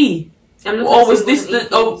 Was this the?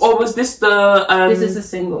 This is the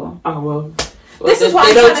single. Oh well. This is what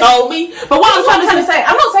they don't tell me. But what I'm trying to say,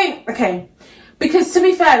 I'm not saying okay. Because to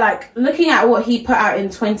be fair, like looking at what he put out in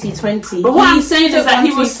 2020, but what I'm saying is that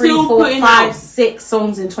he was still putting out 6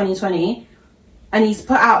 songs in 2020, and he's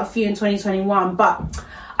put out a few in 2021. But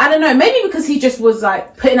I don't know, maybe because he just was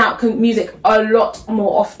like putting out music a lot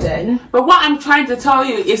more often. But what I'm trying to tell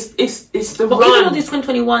you is the run. Even all this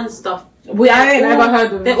 2021 stuff. I ain't never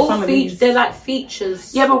heard of. They're all they're like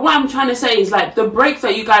features. Yeah, but what I'm trying to say is like the break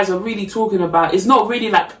that you guys are really talking about is not really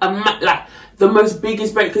like the most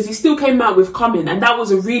biggest break, because he still came out with Coming, and that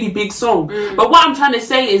was a really big song. But what I'm trying to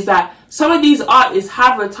say is that some of these artists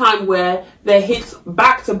have a time where their hits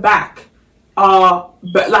back to back are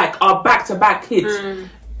back to back hits.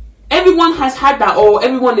 Everyone has had that, or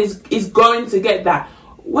everyone is going to get that.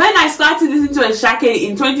 When I started listening to Ashake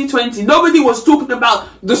in 2020, nobody was talking about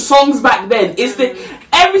the songs back then. It's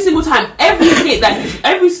every single time,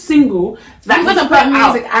 every single that he doesn't put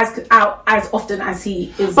music as often as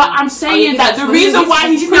he is. But I'm saying that the reason why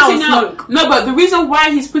he's putting out the reason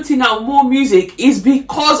why he's putting out more music is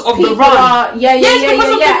because of the run.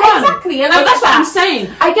 Exactly. And that's what I'm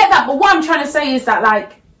saying. I get that, but what I'm trying to say is that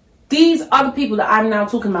like these other people that I'm now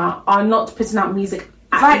talking about are not putting out music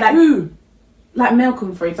like who? Like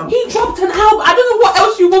Malcolm, for example. He dropped an album. I don't know what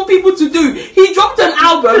else you want people to do. He dropped an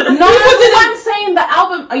album. No, I'm saying the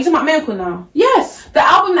album. Are you talking about Malcolm now? Yes. The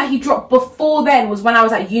album that he dropped before then was when I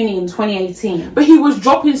was at uni in 2018. But he was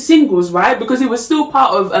dropping singles, right? Because he was still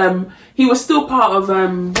part of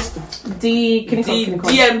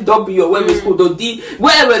DMW or whatever it's called, or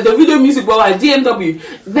the Video Music Worldwide, DMW.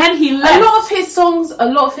 Then he left. A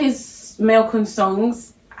lot of his Malcolm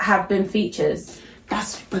songs have been features.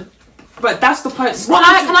 But that's the point. Can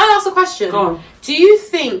I ask a question? Go on. Do you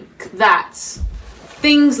think that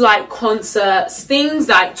things like concerts, things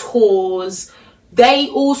like tours, they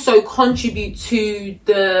also contribute to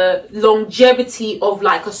the longevity of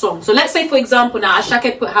like a song? So let's say, for example, now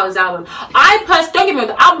Ashake put out his album. Don't get me wrong,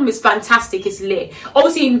 the album is fantastic, it's lit.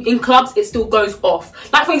 Obviously in clubs it still goes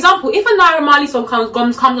off. Like for example, if a Naira Marley song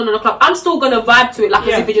comes on in a club, I'm still gonna vibe to it like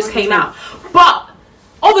as if it just came out. But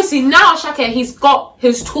obviously now Ashake, he's got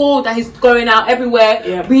his tour that he's going out everywhere.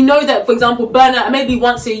 Yeah. We know that, for example, Burna, maybe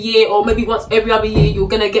once a year or maybe once every other year, you're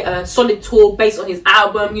going to get a solid tour based on his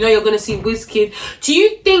album. You know, you're going to see Wizkid. Do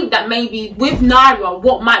you think that maybe with Naira,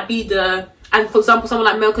 what might be and for example, someone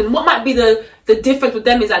like Millen, what might be the difference with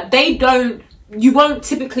them is that you won't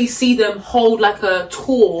typically see them hold like a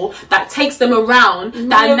tour that takes them around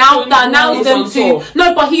that allows them to.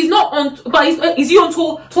 No, but he's not on. But is he on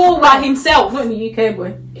tour by himself? Not in the UK,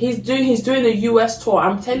 boy. He's doing a US tour.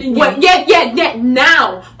 I'm telling you. Well, yeah.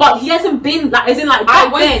 Now, but he hasn't been like as in like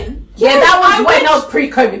back then. Yeah, that was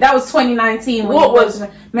pre-COVID. That was 2019. What was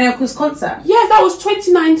Miracle's concert? Yeah, that was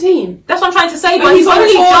 2019. That's what I'm trying to say. But he's only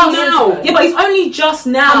just now. Yeah, but he's only just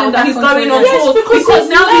now that he's going on tour because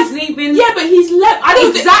now he's leaving. Yeah, but he's left. I don't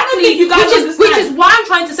think you guys understand. Which is why I'm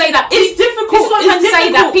trying to say that it's difficult. This is what I'm trying to say,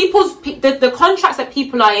 that the contracts that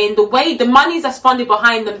people are in, the way the money that's funded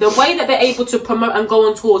behind them, the way that they're able to promote and go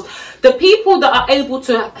on tours, the people that are able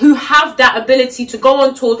to, who have that ability to go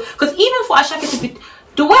on tours, because even for Ashake to be.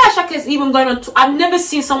 The way Ashake is even going on tour, I've never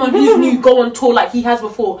seen someone who's new go on tour like he has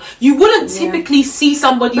before. You wouldn't typically see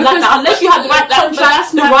somebody like that unless you have the right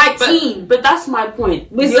contract, the right team. But that's my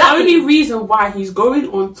point. Exactly. The only reason why he's going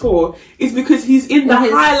on tour is because he's in the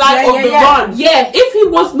highlight of the run. Yeah. If he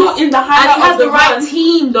was not in the highlight of the run, he has the right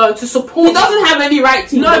team though to support. He doesn't have any right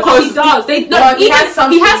team. No, because he does. He has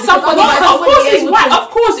somebody. Of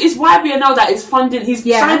course, it's YBNL that is funding. He's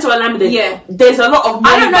trying to eliminate. Yeah. There's a lot of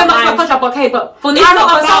money. I don't know much about contract, okay, but for now.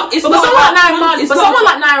 But someone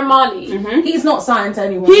like Naira Marley, he's not signed to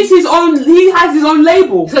anyone. He has his own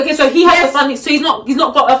label. Okay, so he has to fund it. So he's not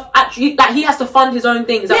got actually like he has to fund his own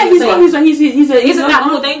things. Yeah, isn't that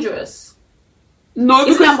more dangerous? No,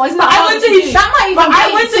 because I went to his show.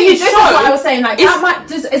 This is what I was saying. Like that might.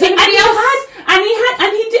 Is anybody else? And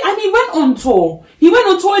he went on tour. He went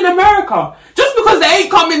on tour in America. Just because they ain't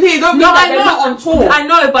coming here, don't mean that they're not on tour. I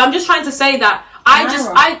know, but I'm just trying to say that I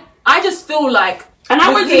just feel like. And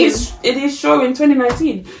I went to his show in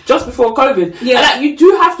 2019, just before COVID. Yeah. And like, you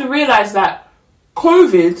do have to realise that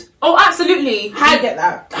COVID... Oh, absolutely. Had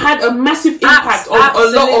a massive impact on a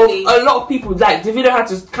lot of people. Like, Davido had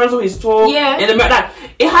to cancel his tour. Yeah. In America. Like,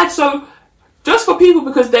 it had so... Just for people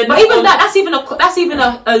because they're not... But even that's even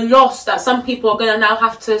a loss that some people are going to now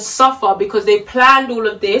have to suffer because they planned all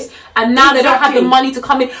of this and now they don't have the money to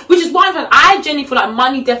come in. Which is why I genuinely feel like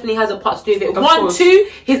money definitely has a part to do with it. One, two,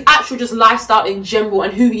 his actual just lifestyle in general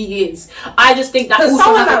and who he is. I just think that... Because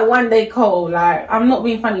someone like One Day Cole, like, I'm not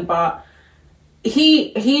being funny, but...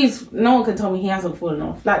 He's no one can tell me he hasn't fallen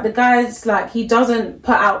off. Like the guy's like he doesn't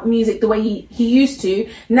put out music the way he used to.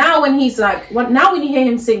 Now when he's like now when you hear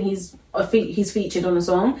him sing, he's featured on a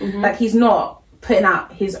song. Like he's not putting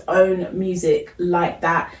out his own music like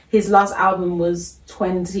that. His last album was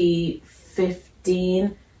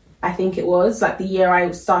 2015, I think it was, like the year I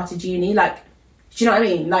started uni. Like, do you know what I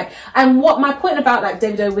mean? Like, and what my point about like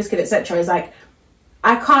Davido, Wizkid, etc. is like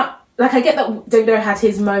I get that Davido had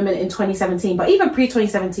his moment in 2017, but even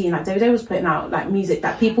pre-2017, like Davido was putting out like music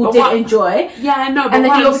that people did enjoy. Yeah, I know. But and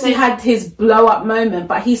then he obviously had his blow-up moment,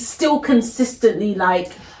 but he's still consistently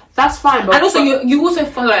like... That's fine. But and also, you also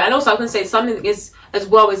follow... And also, I can say something is as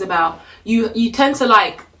well is about... You tend to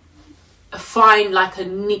like find like a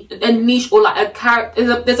niche or like a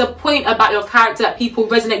character. There's a point about your character that people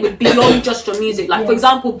resonate with beyond just your music. Like, for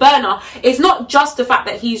example, Burna, it's not just the fact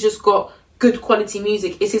that he's just got... good quality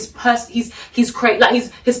music. It's his his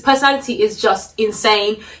personality is just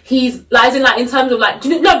insane. He's like, as in like in terms of like, do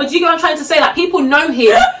you get what I'm trying to say? Like people know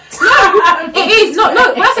him. It is no.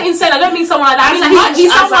 When I say insane, I don't mean someone like that.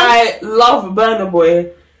 I love Burna Boy,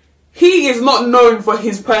 he is not known for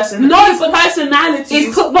his personality. No, but personality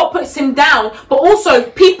is what puts him down. But also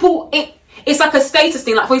people. It's like a status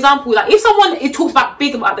thing. Like, for example, like if someone talks about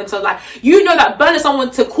big about themselves, like you know that Burna someone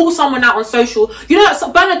to call someone out on social. You know that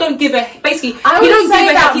Burna don't give a basically. I would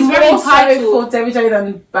say that he's very entitled for Davido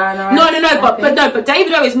than Burna. No, but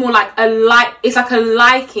Davido is more like it's like a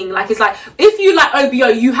liking. Like it's like if you like OBO,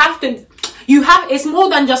 you have. It's more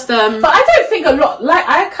than just But I don't think a lot. Like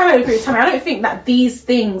I kind of agree with Tammy. I don't think that these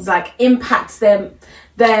things like impact them.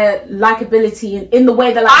 their likability in the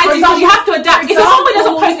way that, like, for example, you have to adapt.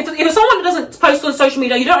 If someone doesn't post on social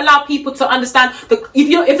media, you don't allow people to understand if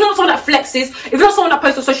you're not someone that flexes, if you're not someone that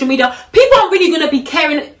posts on social media, people aren't really going to be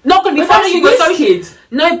caring, not going to be following you on social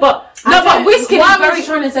media. But Wizkid. What I was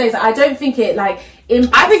trying to say is that I don't think it like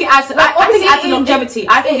impacts. I think it adds. I think it adds longevity.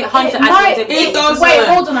 I think it adds longevity. It doesn't. Wait,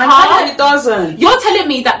 hold on. It doesn't. You're telling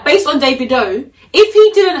me that based on Davido, if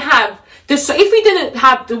he didn't have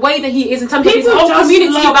the way that he is in terms of his whole community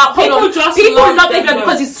people love Davido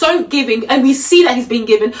because he's so giving, and we see that he's been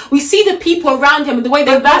given. We see the people around him and the way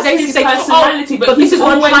they say personality. But this is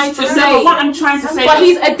what I'm trying to say. What I'm trying to say. But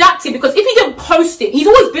he's adapted, because if he didn't post it, he's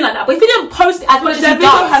always been like that. But if he didn't post it as much as he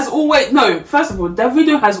does, first of all,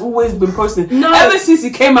 Davido has always been posting. Ever since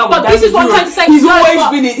he came out with that. But this is what I'm trying to say. He's always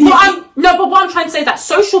been it. But what I'm trying to say is that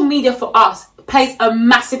social media for us plays a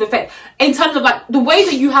massive effect in terms of like the way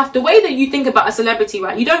that you think about a celebrity,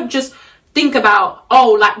 right? You don't just think about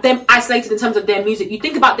them isolated in terms of their music. You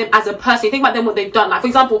think about them as a person. You think about them, what they've done. Like, for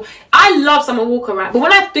example, I love Summer Walker, right? But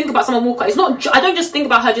when I think about Summer Walker, it's not. I don't just think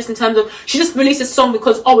about her just in terms of she just released a song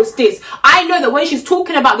because it's this. I know that when she's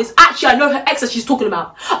talking about this, actually, I know her ex that she's talking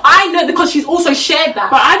about. I know because she's also shared that.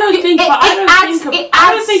 But I don't think it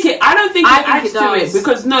adds to it,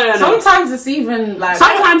 because no. Sometimes it's even like.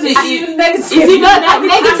 Sometimes it's even negative. It's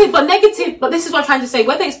even negative. But this is what I'm trying to say.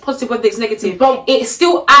 Whether it's positive, whether it's negative, but it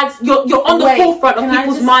still adds. You're on the forefront of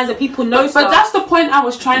people's minds, and people know stuff. But that's the point I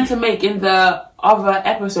was trying to make in the other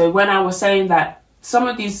episode when I was saying that some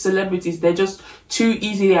of these celebrities, they're just too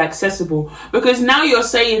easily accessible. Because now you're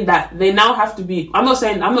saying that they now have to be... I'm not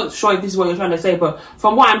sure if this is what you're trying to say, but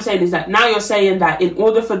from what I'm saying is that now you're saying that in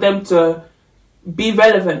order for them to be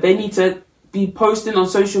relevant, they need to be posting on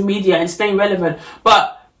social media and staying relevant.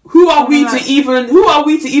 But who are we to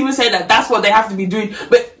even say that that's what they have to be doing?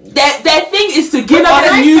 But their thing is to give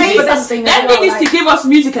us music. Their thing is to give us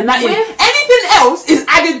music, and that is anything else is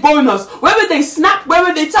added bonus. Whether they snap,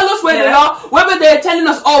 whether they tell us where they are, whether they're telling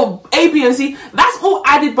us A, B, and C, that's all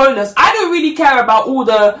added bonus. I don't really care about all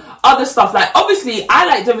the other stuff. Like, obviously, I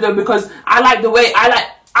like Davido because I like the way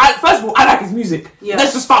first of all, I like his music. Yeah.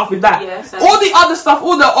 Let's just start with that. Yeah, all the other stuff,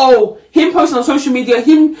 him posting on social media,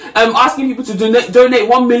 him asking people to donate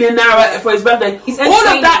 1 million Naira for his birthday.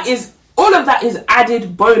 All of that is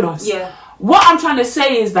added bonus. Yeah. What I'm trying to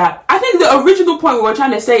say is that I think the original point we were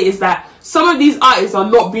trying to say is that some of these artists are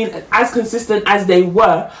not being as consistent as they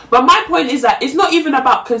were. But my point is that it's not even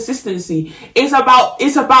about consistency. It's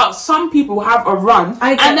about some people have a run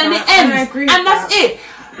and then it ends, and that's it.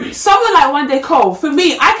 Someone like One Day Cole, for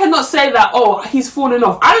me, I cannot say that he's fallen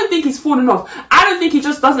off. I don't think he's fallen off. I don't think he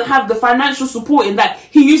just doesn't have the financial supporting that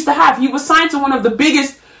he used to have. He was signed to one of the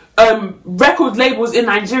biggest record labels in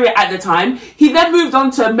Nigeria at the time. He then moved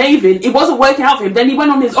on to Maven. It wasn't working out for him. Then he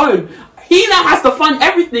went on his own. He now has to fund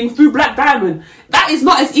everything through Black Diamond. That is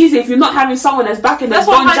not as easy if you're not having someone that's backing that's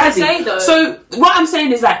Don Jazzy. So what I'm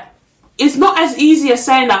saying is that it's not as easy as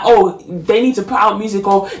saying that they need to put out music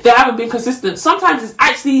or they haven't been consistent. Sometimes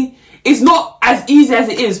it's not as easy as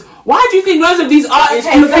it is. Why do you think loads of these artists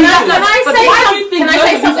do features? Can I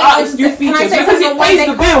say something? Because it pays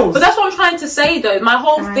the bills. But that's what I'm trying to say, though. My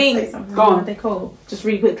whole thing. Go on. They call just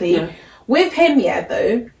really quickly. Yeah. With him,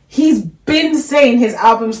 though, he's been saying his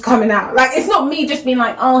album's coming out. Like, it's not me just being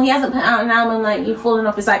like, he hasn't put out an album. Like, you've fallen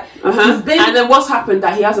off. It's like he's been. And then what's happened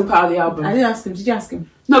that he hasn't put out the album? I didn't ask him. Did you ask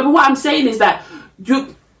him? No, but what I'm saying is that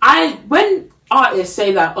when artists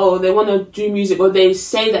say that they want to do music or they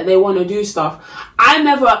say that they want to do stuff, I'm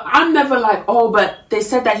never like but they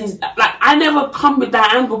said that he's like, I never come with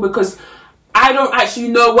that angle because I don't actually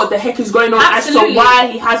know what the heck is going on as to why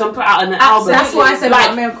he hasn't put out an album. That's why I said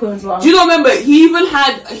about Miracle as well. Do you not remember? He even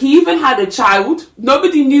had a child.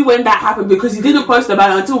 Nobody knew when that happened because he didn't post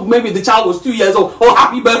about it until maybe the child was 2 years old.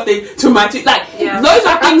 Happy birthday to my child. Like,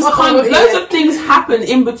 loads of things happen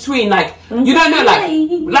in between. Like, you don't know.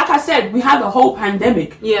 Like I said, we had a whole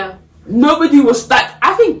pandemic. Yeah. Nobody was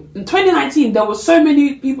I think in 2019 there were so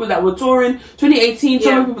many people that were touring. 2018,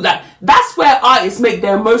 so many people that's where artists make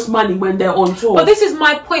their most money, when they're on tour. But this is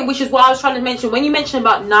my point, which is what I was trying to mention. When you mentioned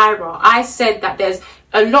about Naira, I said that there's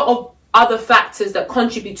a lot of other factors that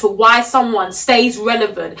contribute to why someone stays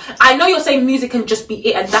relevant. I know you're saying music can just be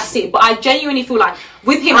it and that's it, but I genuinely feel like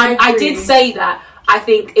with him, I did say that I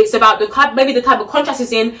think it's about maybe the type of contract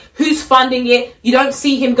he's in, who's funding it. You don't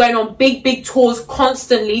see him going on big tours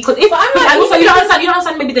constantly. Because you don't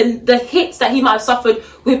understand maybe the hits that he might have suffered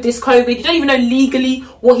with this COVID. You don't even know legally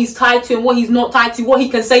what he's tied to and what he's not tied to, what he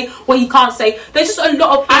can say, what he can't say. There's just a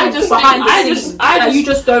lot of things behind the scenes that you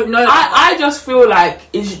just don't know. I just feel like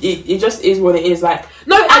it just is what it is. Like,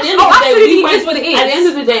 no, at the end of the day, is what it is. At the end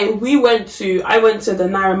of the day, I went to the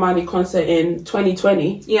Naira Marley concert in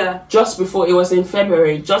 2020. Yeah. Just before, it was in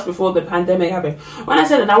February, just before the pandemic happened. When I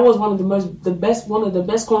said that was one of the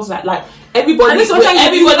best concerts. Like, everybody,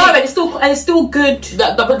 it's still good.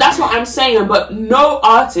 But that's what I'm saying. But no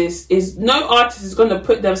artist is going to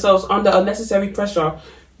put themselves under unnecessary pressure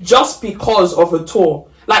just because of a tour.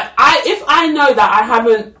 Like, if I know that I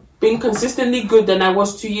haven't been consistently good than I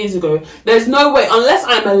was 2 years ago, there's no way, unless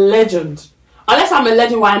I'm a legend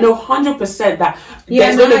where I know 100% that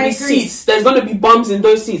there's going to be seats, there's going to be bums in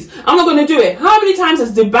those seats, I'm not going to do it. How many times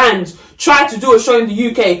has the band tried to do a show in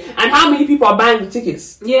the UK, and how many people are buying the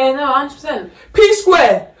tickets? Yeah, no, 100%. P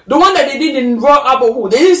Square, the one that they did in Royal Albert Hall,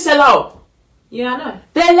 they didn't sell out. Yeah, I know.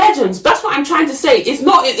 They're legends. That's what I'm trying to say. It's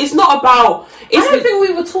not about. I don't think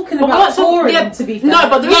we were talking about touring. To be fair, we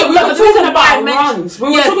were talking about runs.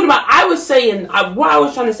 We were talking about. I was saying what I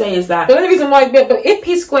was trying to say is that the only reason why, but if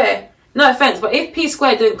P Square, no offense, but if P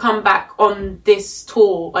Square didn't come back on this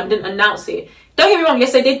tour and didn't announce it, don't get me wrong.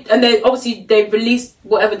 Yes, they did, and then obviously they released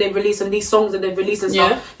whatever they released and these songs that they've released and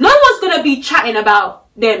stuff. Yeah. No one's gonna be chatting about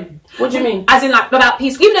them. What do you mean? As in, like, about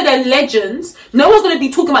P Square, even though they're legends, no one's gonna be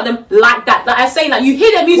talking about them like that. Like I say, like, you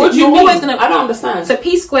hear their music, what do you you're mean? always gonna. I don't understand. So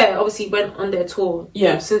P Square obviously went on their tour.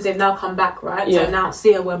 Yeah. Since they've now come back, right? Yeah. To announce,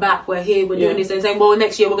 yeah, we're back, we're here, we're doing this. They're saying, well,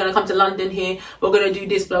 next year we're gonna come to London here, we're gonna do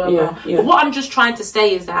this, blah blah blah. Yeah. But what I'm just trying to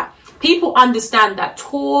say is that people understand that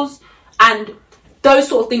tours and those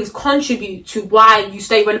sort of things contribute to why you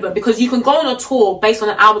stay relevant, because you can go on a tour based on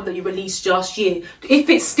an album that you released last year if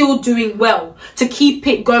it's still doing well, to keep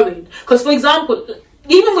it going. Because, for example,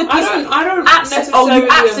 even with this, I don't necessarily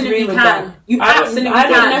agree with that. I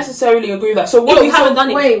don't necessarily agree with that. So what? You haven't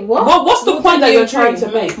done it. Wait, what? What's the point that you're trying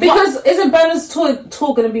to make? Because isn't Burna's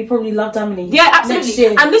tour going to be probably Love Damini? Yeah, absolutely. Next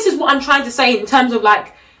year? And this is what I'm trying to say in terms of,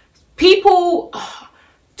 like, people.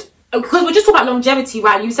 Because we're just talking about longevity,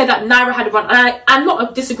 right? You said that Naira had a run, and I'm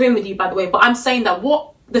not disagreeing with you, by the way, but I'm saying that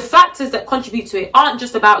what the factors that contribute to it aren't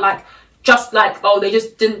just about oh, they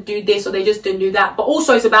just didn't do this or they just didn't do that, but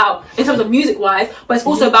also it's about, in terms of music wise, but it's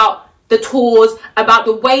also about the tours, about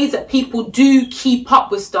the ways that people do keep up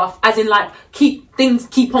with stuff, as in, like, keep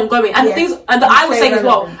on going, and the things, and I was saying as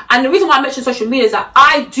well, and the reason why I mentioned social media is that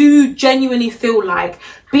I do genuinely feel like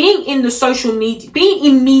being in the social media, being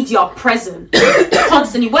in media present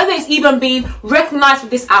constantly, whether it's even being recognized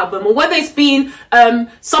with this album, or whether it's being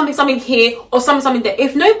something here or something there.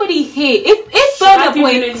 If nobody here, if Burna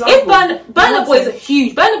Boy is a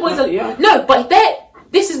huge, Burna Boy is no, but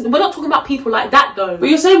we're not talking about people like that though. But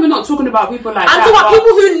you're saying we're not talking about people like that. I'm talking about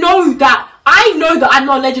people who know that. I know that I'm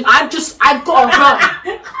not a legend. I've got a run.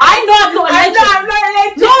 I know I'm not a legend. I'm not a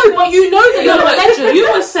legend. No, but you know that you're not a legend. You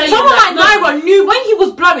were saying someone like Naira knew when he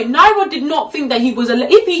was blowing. Naira did not think that he was a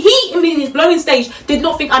legend. If he in his blowing stage did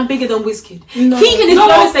not think I'm bigger than Wizkid. No. He in his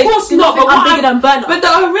blowing stage did not think I'm bigger than Burna. But the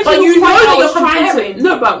original point I was trying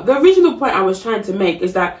to but the original point I was trying to make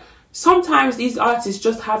is that sometimes these artists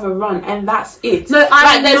just have a run and that's it. No,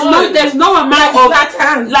 there's no amount of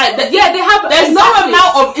they have. There's no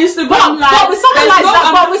amount of Instagram live. But with someone like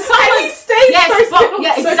that, but with someone,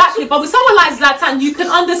 exactly. But with someone like Zlatan, you can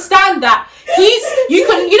understand that you know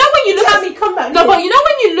when you look at me, come back. No, but you know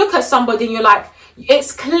when you look at somebody and you're like,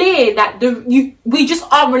 it's clear that we just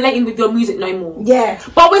aren't relating with your music no more. Yeah.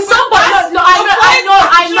 But with somebody, I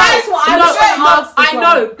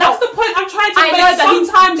know. That's the point I'm trying to make.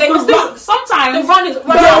 Sometimes the run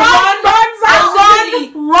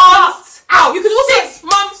runs out. You can also 6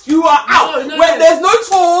 months you are out. When there's no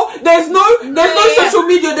tour, there's no social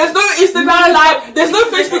media, there's no Instagram live, there's no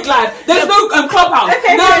Facebook live, there's no Clubhouse,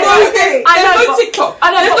 there's no TikTok.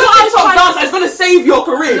 There's no TikTok dance that's gonna save your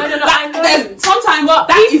career. I know. Sometimes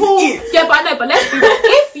that is it. Yeah, but I know. But let's be real.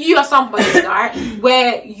 If you are somebody, right,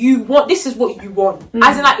 where you want, this is what you want,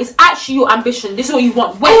 as in, like, it's actually your ambition. This is what you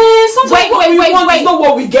want. Wait, it's not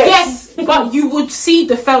what we get. Yes, but you would see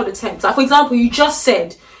the failed attempts. Like, for example, you just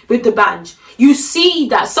said with the band, you see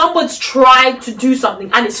that someone's tried to do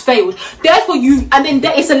something and it's failed. Therefore,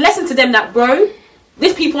 it's a lesson to them that, bro,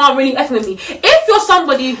 these people aren't really effing with me. If you're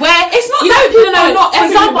somebody where it's not, for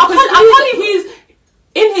example,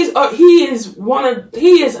 in his,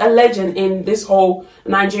 he is a legend in this whole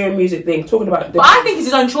Nigerian music thing. Talking about, but I think it's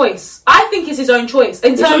his own choice.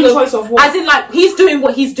 In terms of choice of what? As in, like, he's doing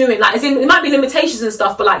what he's doing. Like, as in, it might be limitations and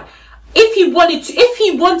stuff, but like, if he wanted to, if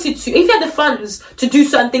he had the funds to do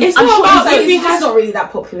certain things, it's not really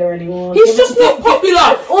that popular anymore. He's just not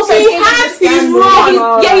popular. Also, he has his run.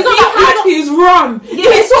 He's had his run.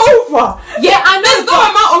 It's over. Yeah, I know. There's no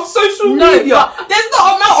amount of social media. There's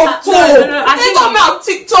no amount of tour. There's no amount of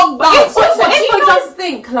TikTok dance. I just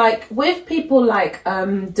think, like, with people like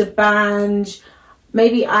D'banj,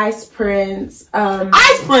 maybe Ice Prince.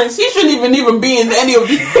 Ice Prince, he shouldn't even be in any of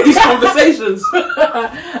these conversations.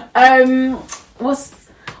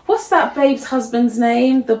 What's that babe's husband's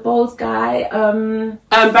name? The bald guy.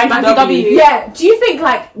 Banky W. Yeah. Do you think,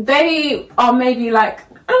 like, they are maybe, like,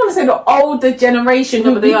 I don't want to say the older generation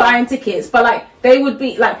who would be buying tickets, but, like, they would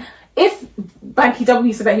be like, if Banky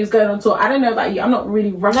W said that he was going on tour, I don't know about you, I'm not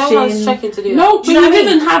really rushing. No one's checking to do that. No, but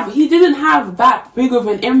he didn't have that big of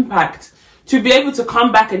an impact to be able to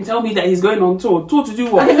come back and tell me that he's going on tour. Tour to do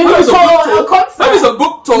what? Okay, maybe it's a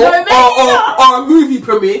book tour or a movie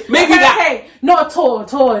premiere. Maybe okay. Not a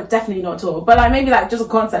tour, definitely not a tour. But like maybe like just a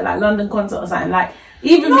concert, like London concert or something. Like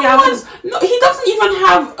even he doesn't even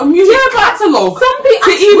have a music catalogue. Some people,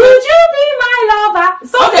 would you be my lover?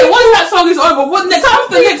 Once that song is over, what's the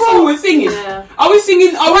next song we're singing? Yeah. Are we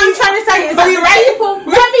singing? What I'm trying to say is, you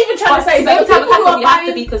have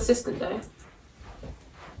to be consistent though.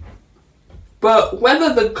 But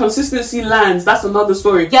whether the consistency lands, that's another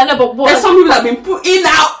story. Yeah, no, but there's some people that have been putting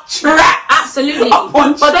out tracks. Absolutely.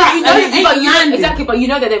 Upon but tracks, exactly. But you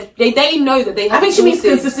know that they know that they have. I think she means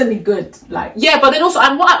consistently good. Like, yeah, but then also,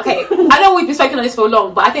 I know we've been speaking on this for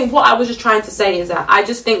long, but I think what I was just trying to say is that I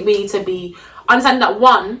just think we need to be understanding that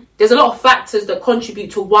one, there's a lot of factors that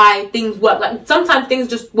contribute to why things work. Like sometimes things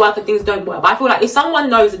just work and things don't work. But I feel like if someone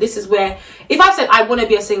knows that this is where, if I said I want to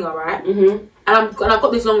be a singer, right? Mm-hmm. And I've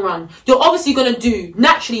got this long run, you're obviously gonna do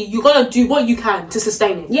what you can to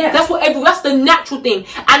sustain it. Yeah, that's the natural thing.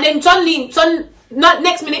 And then suddenly,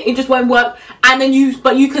 next minute it just won't work. And then you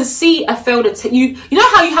can see a failed attempt. You know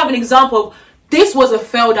how you have an example of, this was a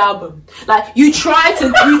failed album. Like you tried to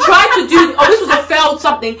do, this was a failed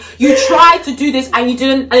something. You tried to do this and it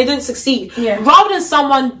didn't succeed. Yeah. Rather than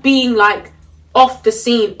someone being like off the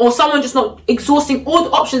scene or someone just not exhausting all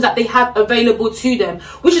the options that they have available to them,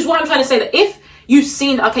 which is what I'm trying to say, that if you've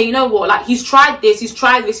seen, okay, you know what, like he's tried all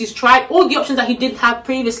the options that he didn't have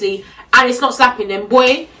previously and it's not slapping them,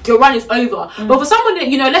 boy, your run is over. But for someone that,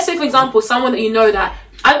 you know, let's say for example, someone that you know that,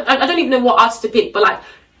 I don't even know what artist to pick, but like,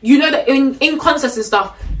 you know that in concerts and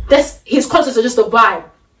stuff, his concerts are just a vibe.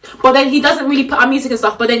 But then he doesn't really put out music and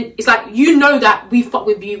stuff. But then it's like, you know that we fuck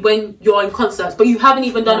with you when you're in concerts, but you haven't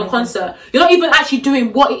even done a concert. You're not even actually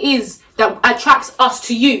doing what it is that attracts us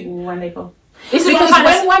to you. One Day Cole. Because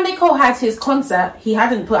when One Day Cole had his concert, he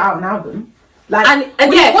hadn't put out an album. Like, when was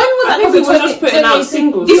that? I think he was just putting out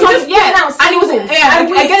singles. This was, yeah, and it was, yeah,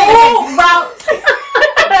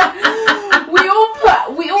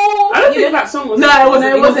 we all. I don't think that song was. No,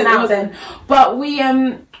 it wasn't out then. But we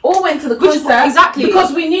all went to the concert exactly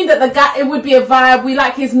because we knew that it would be a vibe. We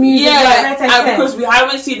like his music. Yeah, and because we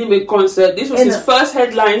haven't seen him in concert. This was his first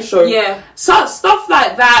headline show. Yeah, so stuff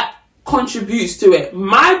like that contributes to it.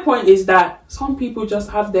 My point is that some people just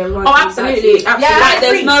have their run. Oh, absolutely. Yeah, like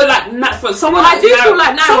there's no like for someone. I do feel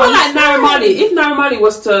like someone like Naira Marley. If Naira Marley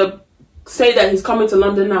was to say that he's coming to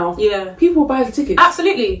London now, yeah, people buy the tickets.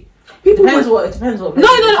 Absolutely. It depends what. No. If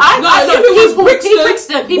it was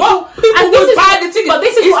Brixton, people would buy the tickets. But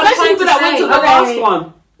this is what I'm trying to say. Went to the last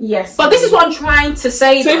one. Yes. But this is what I'm trying to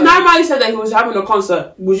say. So if Naira Marley said that he was having a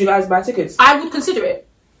concert, would you guys buy tickets? I would consider it.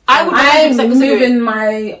 I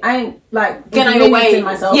ain't like getting out of your way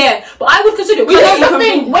myself. Yeah, but I would consider it. Because the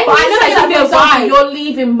thing, when you say that you're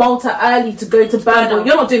leaving Malta early to go to Birmingham,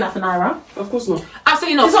 you're not doing that for Naira. Of course not.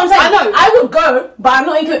 Absolutely not. That's what I'm saying. I know. I would go, but I'm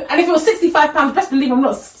not included. And if it was £65, best believe I'm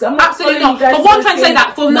not absolutely not. But what I'm trying to say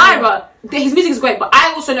that for Naira, his music is great, but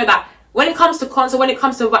I also know that when it comes to concert, when it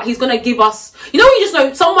comes to what he's gonna give us, you just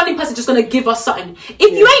know someone in person just gonna give us something.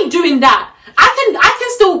 If you ain't doing that, I can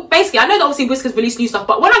still basically, I know that obviously Wizkid's released new stuff,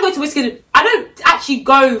 but when I go to Wizkid, I don't actually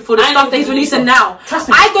go for the stuff that he's releasing now.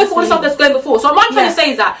 I go for all the stuff that's going before. So what I'm trying to say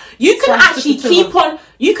is that you can actually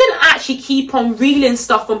keep on reeling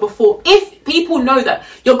stuff from before if people know that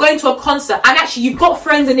you're going to a concert and actually you've got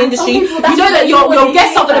friends in the industry. You know that your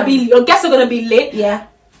guests are gonna be lit. Yeah.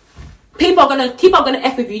 people are gonna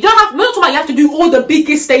F with you. You don't have. We're not talking about you have to do all the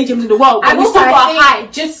biggest stadiums in the world. And also, I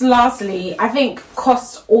think, just lastly, I think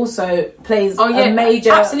cost also plays a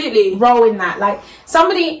major role in that. Like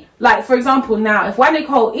somebody, like for example, now if Wale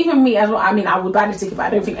Cole, even me as well, I mean, I would buy the ticket, but I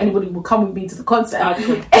don't think anybody would come with me to the concert.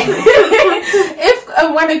 If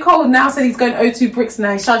Wale Cole now said he's going O2 Bricks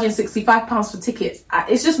now, he's charging £65 for tickets.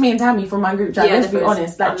 It's just me and Tammy from my group chat. Let's be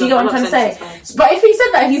honest. Like, do you know what I'm trying to say? But if he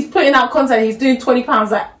said that he's putting out content, he's doing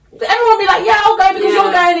 £20, like. Everyone will be like, yeah, I'll go because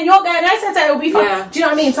you're going and you're going. And I said that it'll be fun. Yeah. Do you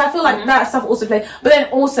know what I mean? So I feel like that stuff also plays. But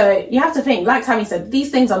then also, you have to think, like Tammy said,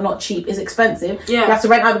 these things are not cheap. It's expensive. Yeah. You have to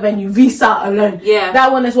rent out the venue, Visa alone. Yeah.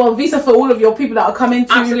 That one as well. Visa for all of your people that are coming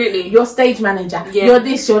to. Absolutely. Your stage manager. Yeah. You're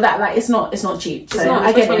this, you're that. Like, it's not cheap. So it's not,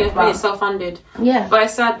 I get it. When it's self-funded. Yeah. But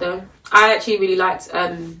it's sad though. I actually really liked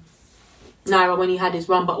Naira when he had his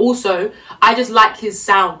run. But also, I just like his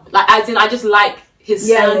sound. Like, as in, I just like his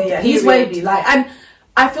sound. Yeah. He's wavy. Like, and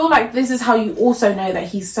I feel like this is how you also know that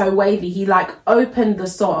he's so wavy. He like opened the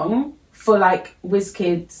song for like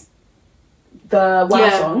Wizkid's the Wow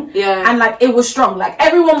song, and like it was strong. Like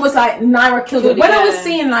everyone was like Naira killed it. When I was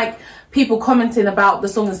seeing like people commenting about the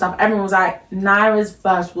song and stuff, everyone was like Naira's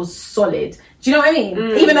verse was solid. Do you know what I mean?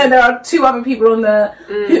 Even though there are two other people on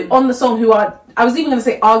the on the song who are, I was even going to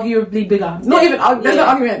say arguably bigger. Not even there's no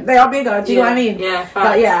argument. They are bigger. Do you know what I mean? Yeah.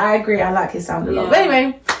 But yeah, I agree. I like his sound a lot. But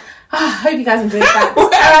anyway. I hope you guys enjoyed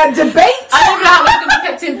that debate. I don't know how we're going to be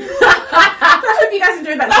kept in. I hope you guys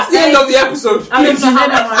enjoyed that. That's debate. the end of the episode. I don't know how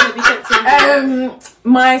we're going to be kept in.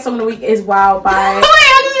 My song of the week is Wow by... Oh wait,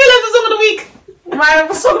 I just realised the song of the week.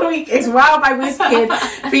 My song of the week is Wow by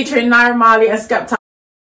Wizkid featuring Naira, Marley and Skepta.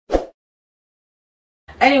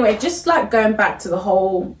 Anyway, just like going back to the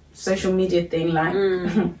whole social media thing, like...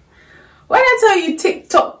 When I tell you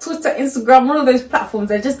TikTok, Twitter, Instagram, all of those platforms,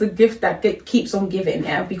 they're just the gift that keeps on giving,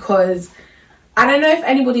 because I don't know if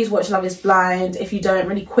anybody's watched Love is Blind. If you don't,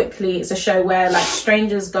 really quickly, it's a show where like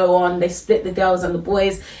strangers go on, they split the girls and the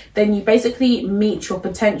boys, then you basically meet your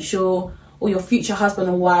potential or your future husband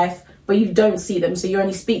and wife, but you don't see them, so you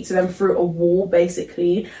only speak to them through a wall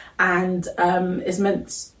basically, and it's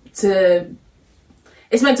meant to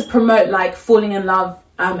promote like falling in love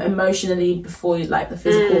emotionally before you like the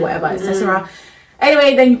physical whatever, etc.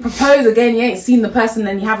 Anyway, then you propose again, you ain't seen the person,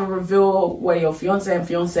 then you have a reveal where you're fiance,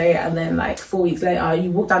 and then like 4 weeks later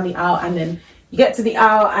you walk down the aisle, and then you get to the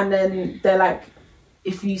aisle, and then they're like,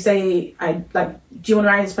 if you say I like, do you want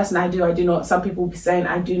to marry this person? I do not. Some people will be saying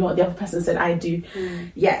I do not, the other person said I do.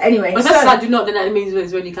 Yeah, anyway, but that's I do not, then that means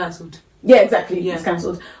it's already cancelled. Yeah, exactly. It's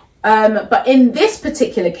cancelled. But in this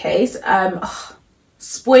particular case,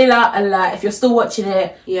 spoiler alert, if you're still watching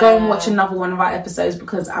it, go and watch another one of our episodes,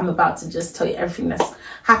 because I'm about to just tell you everything that's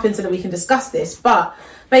happened so that we can discuss this. But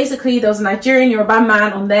basically, there was a Nigerian Yoruba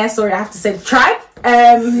man on there, sorry I have to say the tribe,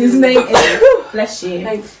 his name is bless you.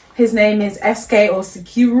 Thanks. His name is SK or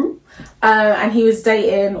Sikiru, and he was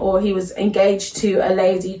dating, or he was engaged to a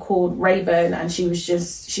lady called Raven, and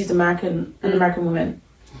she's an American woman.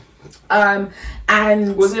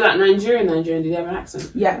 And was he like Nigerian? Did he have an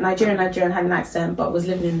accent? Yeah, Nigerian had an accent, but was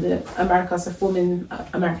living in the America, so forming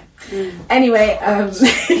American. Anyway,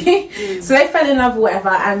 so they fell in love or whatever,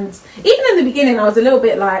 and even in the beginning I was a little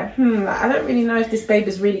bit like, I don't really know if this babe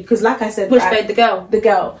is really, because like I said, which babe? The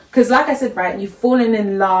girl, because like I said, right, you've fallen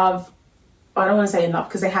in love. I don't want to say in love,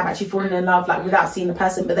 because they have actually fallen in love like without seeing the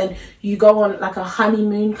person, but then you go on like a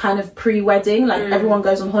honeymoon kind of pre-wedding, like everyone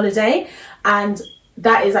goes on holiday, and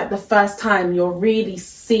that is like the first time you're really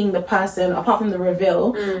seeing the person, apart from the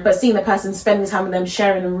reveal, but seeing the person, spending time with them,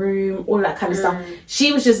 sharing a room, all that kind of stuff.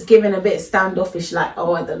 She was just giving a bit standoffish, like,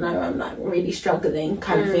 oh, I don't know, I'm like really struggling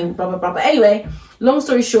kind of thing, blah blah blah. But anyway, long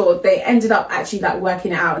story short, they ended up actually like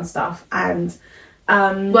working it out and stuff, and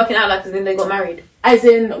working out like as in they got married, as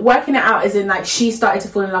in working it out as in like she started to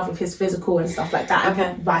fall in love with his physical and stuff like that,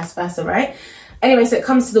 and vice versa, right? Anyway, so it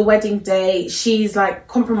comes to the wedding day, she's like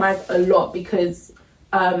compromised a lot because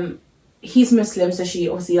he's Muslim, so she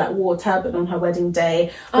obviously like wore a turban on her wedding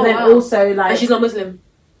day, but also like, and she's not Muslim.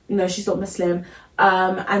 No, she's not Muslim.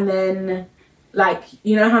 And then like,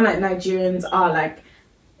 you know how like Nigerians are like,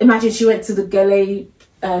 imagine she went to the gele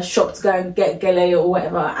shop to go and get gele or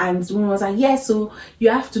whatever, and someone was like, so you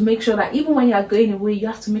have to make sure that even when you're going away, you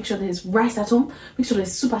have to make sure there's rice at home, make sure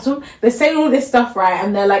there's soup at home. They're saying all this stuff, right?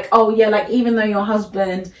 And they're like, oh yeah, like even though your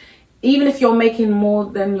husband, even if you're making more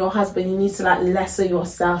than your husband, you need to like lesser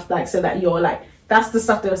yourself, like so that you're like, that's the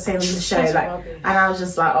stuff they were saying on the show. That's like rubbish. And I was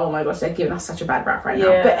just like, oh my gosh, they're giving us such a bad rap right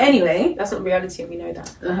now. But anyway, that's not reality, and we know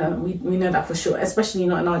that. We know that for sure, especially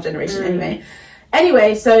not in our generation.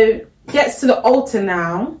 Anyway, so gets to the altar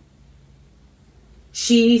now.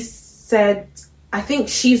 She said I think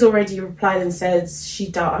she's already replied and says she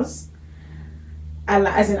does. And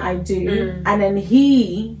as in I do. And then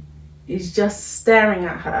he is just staring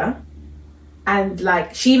at her. And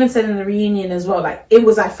like she even said in the reunion as well, like it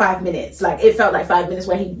was like 5 minutes. Like it felt like 5 minutes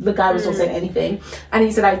where the guy was not saying anything. And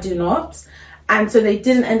he said, I do not. And so they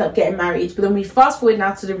didn't end up getting married. But then we fast forward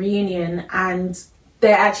now to the reunion and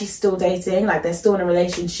they're actually still dating. Like they're still in a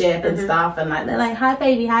relationship and stuff. And like they're like, hi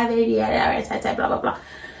baby, blah blah blah.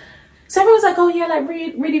 So everyone's like, oh yeah, like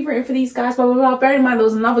really rooting for these guys, blah blah blah. Bear in mind there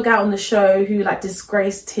was another guy on the show who like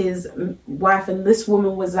disgraced his wife, and this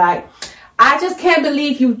woman was like, I just can't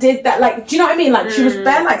believe you did that. Like, do you know what I mean? Like she was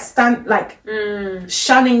bare like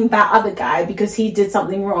shunning that other guy because he did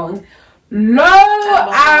something wrong. Lo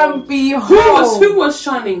and behold, who was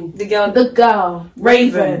shunning the girl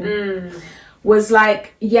Raven. Was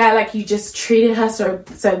like, yeah, like you just treated her so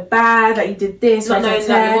bad, like you did this, not knowing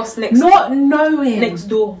like, what's next, not knowing next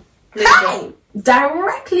door. Hey,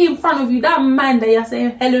 directly in front of you, that man that you're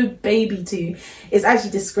saying hello baby to is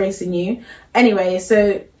actually disgracing you. Anyway,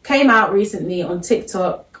 so came out recently on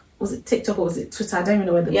TikTok. Was it TikTok or was it Twitter? I don't even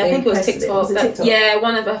know whether. Yeah, I think it was TikTok. Was it TikTok? Yeah,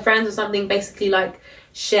 one of her friends or something basically like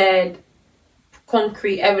shared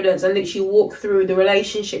concrete evidence and literally walked through the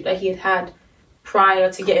relationship that he had prior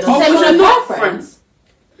to getting on. One of her friends.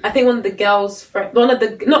 I think one of the girls'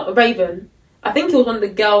 not Raven. I think it was one of the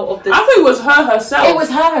girl of the. I think it was her herself. It was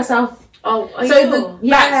her herself. Oh, so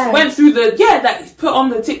that went through that put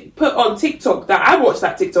on TikTok. That I watched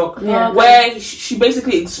that TikTok where she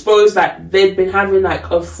basically exposed that they'd been having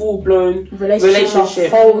like a full blown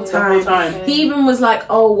relationship the whole time. He even was like,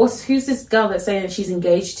 "Oh, who's this girl that's saying that she's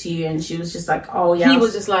engaged to you?" And she was just like, "Oh yeah." He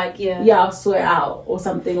was just like, "Yeah, I'll sort it out" or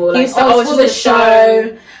something, or like, "Oh, it's for the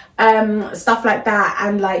show," stuff like that.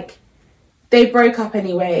 And like they broke up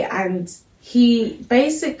anyway, and he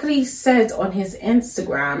basically said on his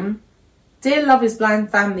Instagram, "Dear Love is Blind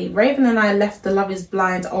family, Raven and I left the Love is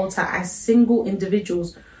Blind altar as single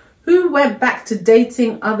individuals who went back to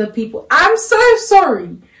dating other people." I'm so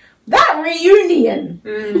sorry. That reunion,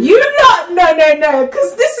 you lot, no,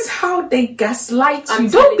 because this is how they gaslight you.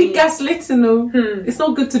 Don't be gaslighting, no. It's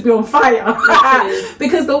not good to be on fire.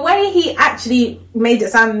 Because the way he actually made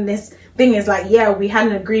it sound in this thing is like, yeah, we had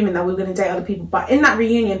an agreement that we were going to date other people, but in that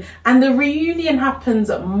reunion, and the reunion happens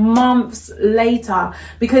months later,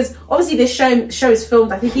 because obviously this show is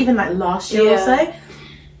filmed I think even like last year or so,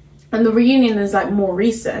 and the reunion is like more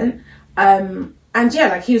recent, and yeah,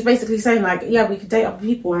 like he was basically saying like, yeah, we could date other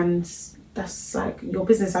people and that's like your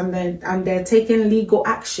business, and they're taking legal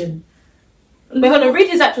action. Wait, hold on, read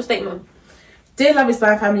his actual statement. "Dear Love is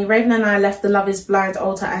Blind family, Raven and I left the Love is Blind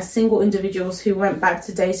altar as single individuals who went back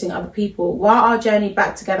to dating other people. While our journey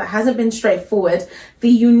back together hasn't been straightforward, the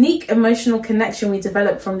unique emotional connection we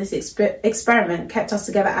developed from this experiment kept us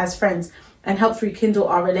together as friends and helped rekindle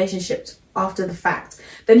our relationship after the fact."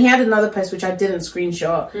 Then he had another post which I didn't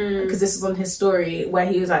screenshot because this is on his story, where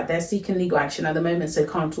he was like, they're seeking legal action at the moment, so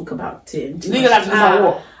can't talk about it. Legal action like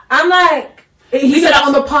what? I'm like, he said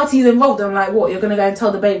on the parties involved. I'm like, what? You're gonna go and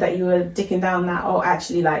tell the babe that you were dicking down that, or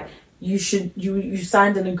actually like you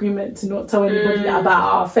signed an agreement to not tell anybody about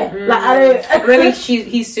our affair. Like I don't. Really,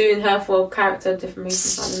 he's suing her for character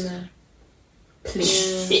defamation. I don't know.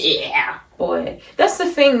 Please, yeah, boy. That's the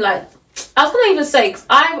thing. Like, I was gonna even say, because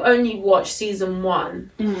I've only watched season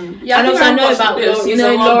 1. Yeah, I know about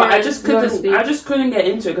season 1, but I just couldn't get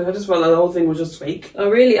into it because I just felt like the whole thing was just fake. Oh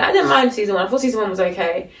really? I didn't mind season 1. I thought season 1 was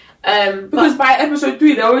okay. Because by episode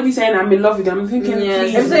 3 they're already saying I'm in love with them. I'm thinking,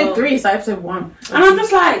 please, episode 3 is episode 1, and I'm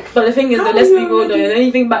just like, but the thing is that let's be real though,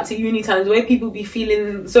 anything back to uni times, the way people be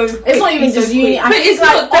feeling so, it's not even just uni. I think it's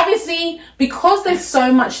like obviously because there's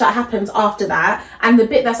so much that happens after that, and the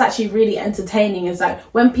bit that's actually really entertaining is like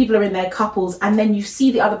when people are in their couples and then you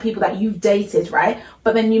see the other people that you've dated, right,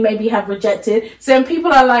 but then you maybe have rejected, so when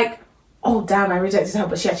people are like, oh damn, I rejected her,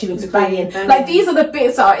 but she actually looks banging. Like these are the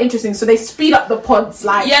bits that are interesting, so they speed up the pods.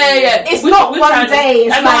 Like it's not one day.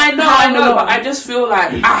 It's I know, but I just feel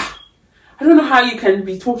like I don't know how you can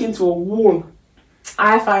be talking to a wall.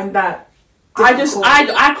 I find that difficult.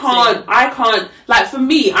 I can't. Like for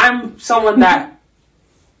me, I'm someone that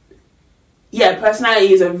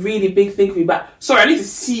personality is a really big thing for me. But sorry, I need to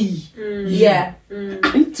see. I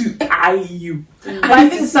need to eye you. But I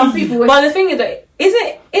think some people. But the thing is that is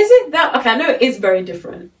it that okay? I know it is very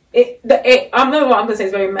different. I know what I'm gonna say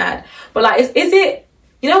is very mad, but like, is it?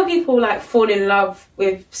 You know, people like fall in love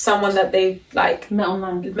with someone that they like met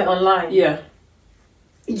online. Yeah.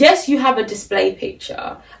 Yes, you have a display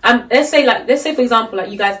picture. Let's say for example,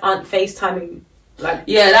 like you guys aren't FaceTiming. Like,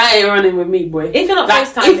 yeah, that ain't running with me, boy. If you're not like,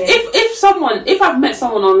 FaceTiming, if I've met someone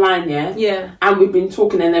someone online, and we've been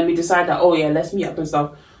talking, and then we decide that, oh yeah, let's meet up and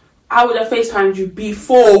stuff, I would have FaceTimed you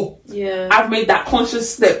before I've made that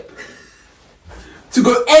conscious step to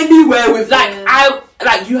go anywhere with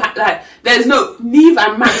there's no Neve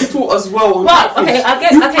and Max taught us well on but okay,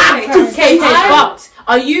 but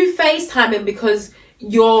are you FaceTiming because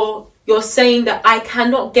you're saying that I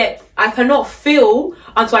cannot feel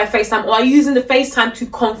until I FaceTime, or are you using the FaceTime to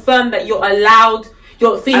confirm that you're allowed?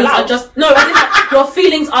 Your feelings are just your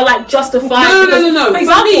feelings are like justified. No.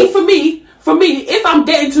 For me, if I'm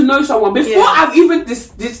getting to know someone before I've even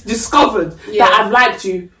discovered that I've liked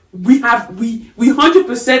you, we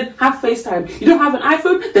 100% have FaceTime. You don't have an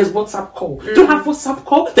iPhone, there's WhatsApp call. You don't have WhatsApp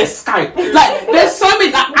call, there's Skype. Like there's so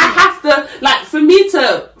many that I have to like for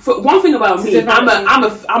one thing about me, I'm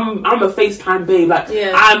a FaceTime babe. Like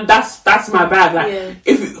that's my bag. Like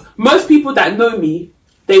if most people that know me,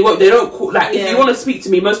 they don't call, like if you want to speak to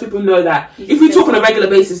me, most people know that if we talk on a regular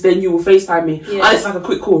basis, then you will FaceTime me. And it's like a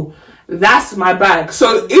quick call. That's my bag.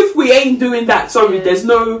 So if we ain't doing that, sorry, there's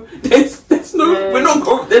no we're not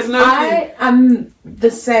going, there's no I am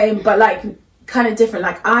the same, but like kind of different.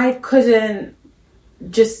 Like I couldn't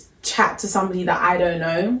just chat to somebody that I don't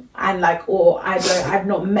know, and like, or I've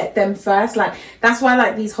not met them first. Like that's why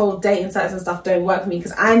like these whole dating sites and stuff don't work for me,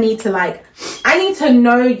 because I need to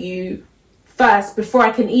know you first before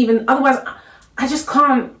I can even, otherwise I just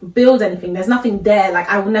can't build anything. There's nothing there. Like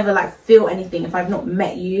I will never like feel anything if I've not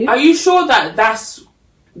met you. Are you sure that that's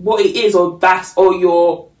what it is, or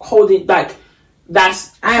you're holding like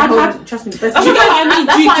that's? Trust me. That's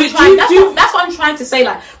what I'm trying to say.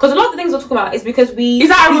 Like, because a lot of the things we're talking about is because is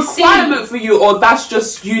that a requirement for you, or that's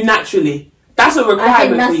just you naturally? That's a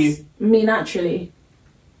requirement for you. Me naturally.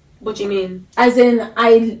 What do you mean? As in,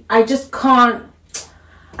 I just can't.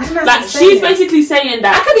 I don't know. Like she's basically saying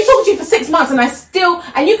that I could be talking to you for 6 months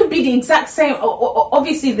and you could be the exact same.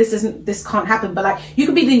 Obviously, this can't happen, but like you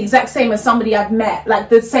could be the exact same as somebody I've met, like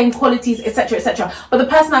the same qualities, etc., etc. But the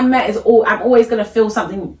person I met I'm always going to feel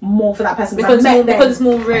something more for that person because it's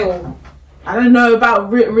more real. I don't know about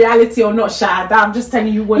reality or not, Shad. I'm just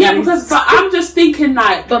telling you what. Yeah, but I'm just thinking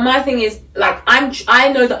like. But my thing is like I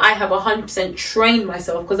know that I have 100% trained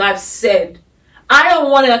myself, because I've said. I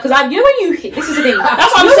don't want to, because this is the thing.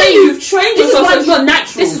 That's what I'm saying. You've trained yourself, so it's not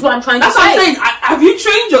natural. This is what I'm trying to say. That's what I'm saying. Have you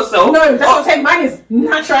trained yourself? No, that's what I'm saying. Mine is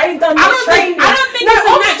natural. I don't think it's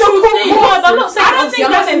a natural thing. I'm not saying. I don't think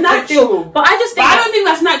that's natural. But I just think. I don't think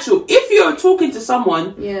that's natural. If you're talking to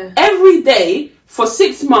someone every day for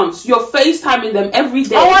 6 months, you're FaceTiming them every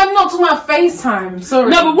day. Oh, I'm not talking about FaceTime.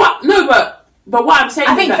 Sorry. But what I'm saying.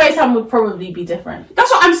 I think FaceTime would probably be different.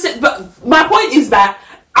 That's what I'm saying. But my point is that.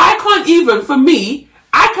 I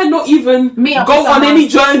cannot even go on any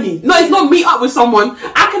journey. No, it's not meet up with someone.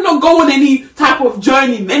 I cannot go on any type of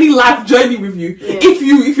journey, any life journey with you. Yeah.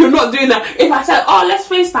 If you're not doing that. If I said, oh, let's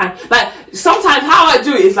FaceTime. Like sometimes how I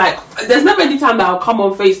do it is like, there's never any time that I'll come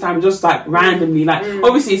on FaceTime just like randomly. Like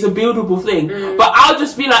obviously it's a buildable thing, but I'll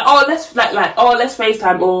just be like, oh, let's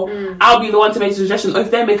FaceTime, or I'll be the one to make a suggestion. Or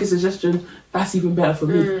if they make a suggestion, that's even better for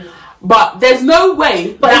me. But there's no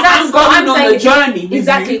way that I'm going on the journey with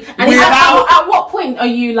exactly. You and at what point are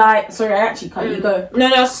you like, sorry, I actually can't you go? No,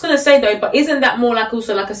 I was just going to say though, but isn't that more like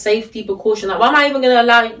also like a safety precaution? Like, why am I even going to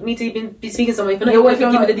allow me to even be speaking to someone if you're not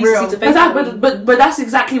giving me the decency to FaceTime? But that's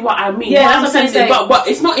exactly what I mean. Yeah, that's what I'm saying. But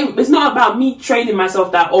it's not about me training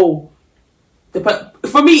myself that, for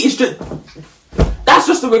me it's just... That's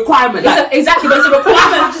just a requirement. Exactly, but it's a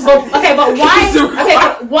requirement. Okay, but why? Okay,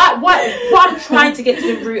 but what I'm trying to get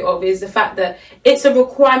to the root of is the fact that it's a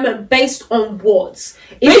requirement based on what?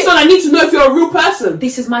 I need to know if you're a real person.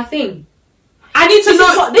 This is my thing. I need to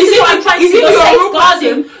know. This is what I'm trying to say. You're a real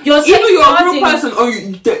person. Either you're a real person, or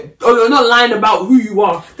you're not lying about who you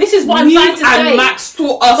are. This is what I'm trying to say. And Max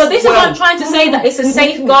taught us. But this is what I'm trying to say, that it's a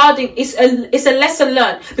safeguarding. It's a lesson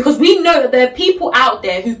learned, because we know that there are people out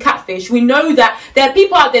there who catfish. We know that there are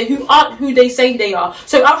people out there who aren't who they say they are.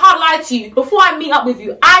 So I can't lie to you. Before I meet up with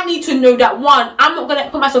you, I need to know that one, I'm not going to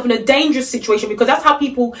put myself in a dangerous situation, because that's how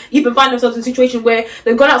people even find themselves in a situation where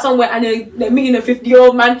they've gone out somewhere and they're meeting a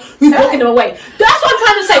 50-year-old man who's walking them away. That's what I'm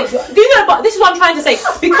trying to say. Do you know? But this is what I'm trying to say.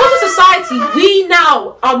 Because of society, we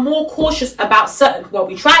now are more cautious about certain. Well,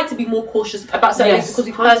 we try to be more cautious about certain things because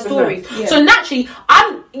we've heard stories. Yeah. So naturally,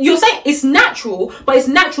 you're saying it's natural, but it's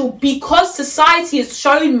natural because society has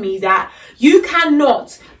shown me that you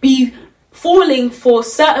cannot be falling for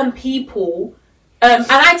certain people and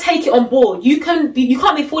I take it on board. You can't be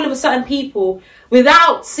falling for certain people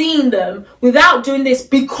without seeing them, without doing this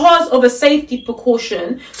because of a safety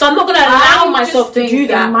precaution. So I'm not going to allow myself to do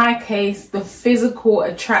that. In my case, the physical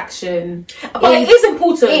attraction, but it is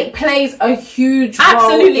important. It plays a huge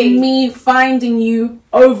role in me finding you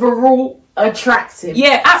overall attractive.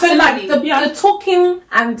 Yeah, absolutely. So like the talking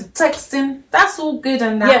and the texting, that's all good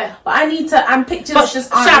and that. Yeah. But I need to, and pictures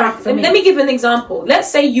just aren't enough for me. Let me give you an example.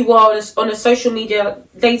 Let's say you are on a social media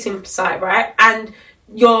dating site, right? And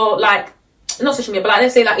you're like, not social media, but like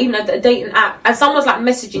let's say like even a dating app, and someone's like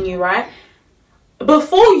messaging you, right?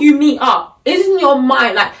 Before you meet up, isn't your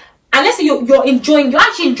mind like, and let's say you're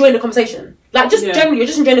actually enjoying the conversation, like just generally you're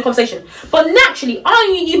just enjoying the conversation, but naturally aren't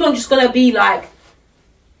you even just gonna be like,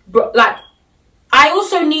 bro, like I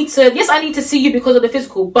need to see you because of the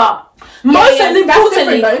physical, but most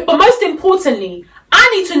importantly, I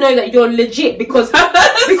need to know that you're legit because in a social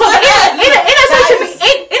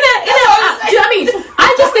do you know what I mean?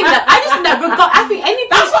 I just think that I think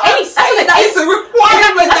that is a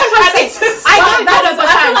requirement.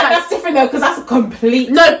 That's different though, because that's a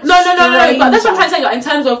complete no. But that's what I'm trying to say. Like, in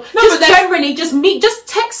terms of generally just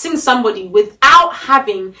texting somebody without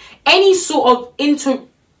having any sort of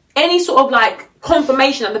like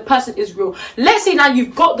confirmation that the person is real. Let's say now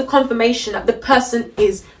you've got the confirmation that the person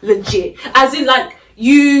is legit, as in like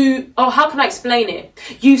how can I explain it?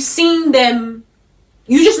 You've seen them.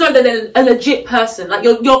 You just know that they're a legit person. Like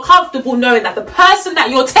you're comfortable knowing that the person that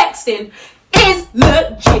you're texting is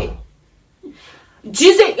legit.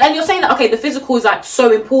 And you're saying that okay, the physical is like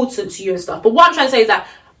so important to you and stuff. But what I'm trying to say is that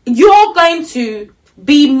you're going to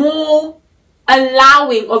be more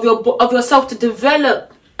allowing of yourself to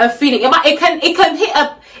develop a feeling. It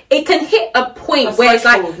can hit a point where it's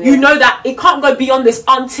like you know that it can't go beyond this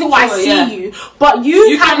until I see you. But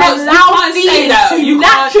you can allow feelings to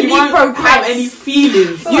naturally progress. Have any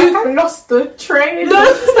feelings? I lost the train. No.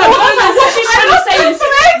 What she's trying to say is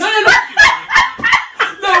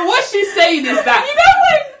no. What she's saying is that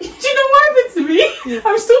do you know what happened to me?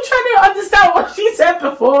 I'm still trying to understand what she said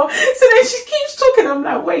before. So then she keeps talking. I'm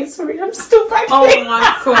like, wait, sorry, I'm still back. Oh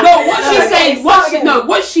my god. No, what she's saying.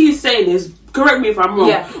 What she's saying is. Correct me if I'm wrong.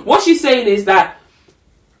 Yeah. What she's saying is that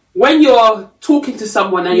when you're talking to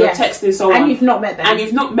someone and you're texting someone and you've not met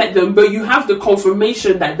them, but you have the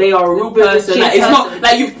confirmation that they are a real person. Like, it's not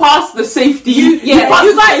like you've passed the safety. You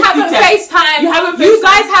guys haven't FaceTime.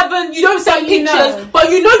 You don't send pictures, but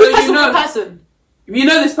you know the person is a person. You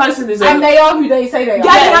know this person is and they are who they say they are.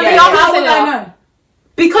 How would I know?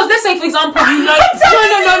 Because let's say, for example, you know. No.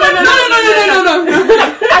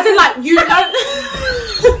 As in, like, you know. No.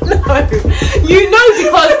 You know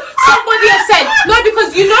because somebody has said. No,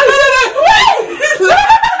 because you know. No.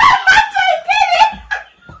 I don't get it.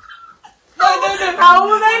 No. How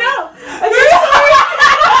will they know?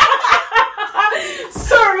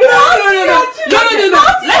 Sorry. No.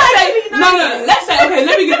 Let's say. Okay,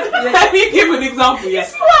 let me give an example.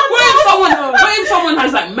 Yes. What if someone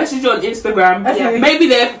has like messaged on Instagram? Okay. Maybe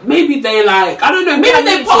they like, I don't know. Maybe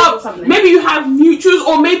they put up. Maybe you have mutuals,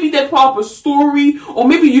 or maybe they put up a story, or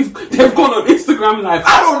maybe they've gone on Instagram Live.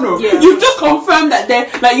 I don't know. Yeah. You've just confirmed that they're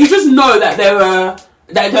like, you just know that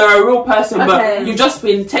they're a real person, but you've just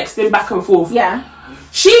been texting back and forth. Yeah.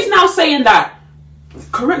 She's now saying that.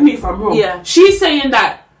 Correct me if I'm wrong. Yeah. She's saying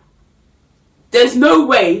that there's no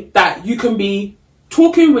way that you can be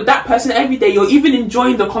talking with that person every day. You're even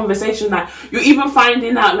enjoying the conversation. That you're even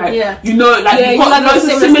finding out, like you've got loads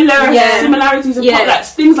of similarities and like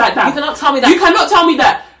things like that. You cannot tell me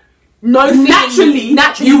that. Naturally,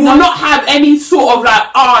 you will not have any sort of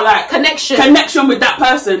like connection with that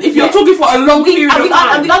person if you're talking for a long period of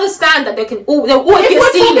time. And we understand that there always be a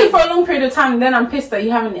ceiling. If we're talking for a long period of time, then I'm pissed that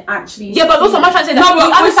you haven't actually. Yeah, but also I'm trying to say that I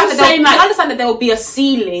understand that there will be a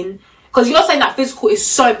ceiling. Because you're saying that physical is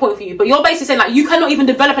so important for you, but you're basically saying like you cannot even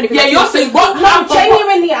develop anything. Yeah, you're saying what? No,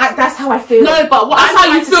 genuinely, that's how I feel. No, but what that's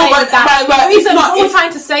how you feel. But what I'm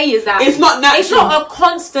trying to say is that it's not natural. It's not a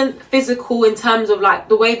constant physical in terms of like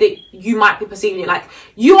the way that you might be perceiving it. Like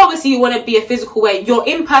you obviously want to be a physical way. You're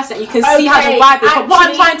in person, you can see how the vibe is. But what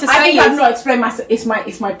I'm trying to say is, I've not explained myself. It's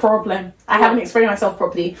my problem. I haven't explained myself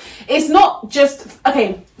properly. It's not just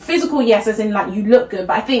physical. Yes, as in like you look good,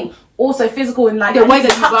 but I think. Also physical in like the way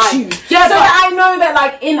that touch you. Yeah, so that I know that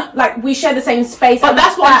like we share the same space. But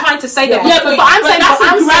that's what I'm trying to say. But I'm saying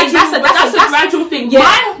that's a gradual thing.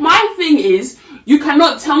 Yeah. My thing is you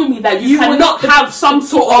cannot tell me that you cannot have some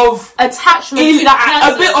sort of attachment to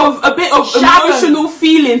that person. a bit of emotional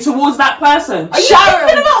feeling towards that person. Are you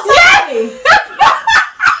talking about something?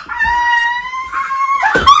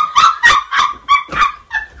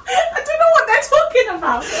 I don't know what they're talking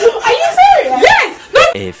about. Are you serious? Yes.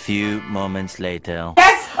 A few moments later.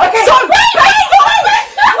 Yes. Okay. So wait.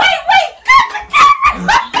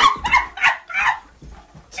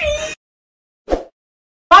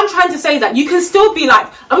 What I'm trying to say is that you can still be like,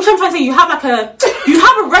 I'm trying to say you have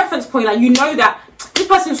a reference point, like you know that this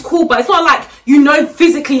person's cool, but it's not like you know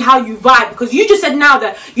physically how you vibe, because you just said now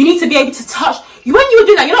that you need to be able to touch. When you were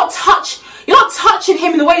doing that, you're not touching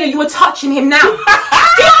him in the way that you were touching him now. Do you know what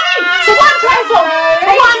I mean? So what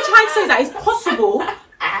I'm trying to say is that it's possible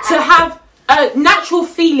to have natural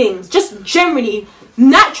feelings, just generally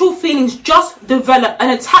natural feelings, just develop an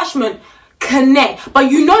attachment, connect, but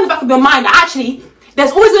you know in the back of your mind that actually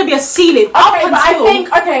there's always going to be a ceiling. Okay, but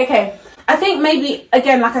I think maybe,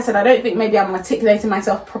 again, like I said, I don't think maybe I'm articulating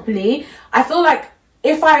myself properly. I feel like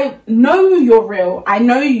if I know you're real, I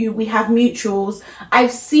know you, we have mutuals,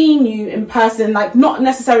 I've seen you in person, like not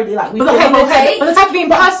necessarily like but it's have to be in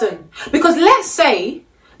person. Because let's say,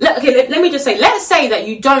 let me just say, let's say that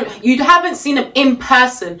you haven't seen them in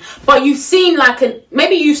person, but you've seen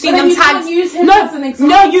maybe you've seen them tagged. Use him as an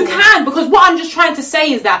example. No, you can, because what I'm just trying to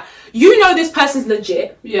say is that you know this person's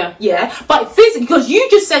legit. Yeah. But physically, because you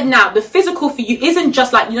just said now, the physical for you isn't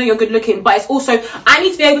just like, you're good looking, but it's also, I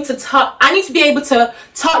need to be able to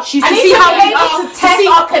touch you to see how we are. To test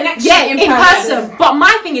our connection in person. But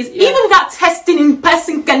my thing is, even without testing in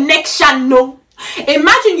person connection, no.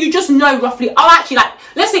 Imagine you just know roughly,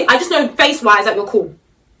 let's say I just know face-wise that you're cool.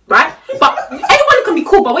 Right? But anyone can be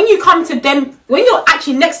cool, but when you come to them, when you're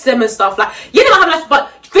actually next to them and stuff, like, you never have that, but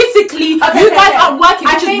physically, you guys aren't working,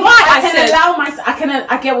 which is why I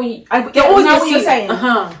get what you're saying.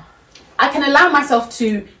 I can allow myself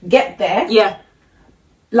to get there. Yeah.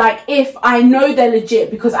 Like, if I know they're legit,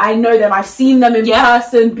 because I know them, I've seen them in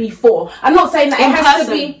person before. I'm not saying that it has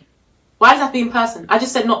to be. Why does that be in person? I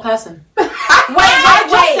just said not person. Wait,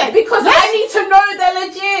 because I need to know they're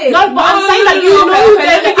legit. No, but I'm saying that you know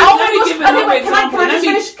they're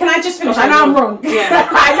legit. Can I just finish? I know I'm wrong. Yeah.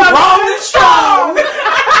 I know I'm strong.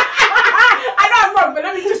 I know I'm wrong, but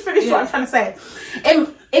let me just finish what I'm trying to say.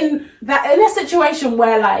 In a situation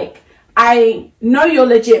where, like, I know you're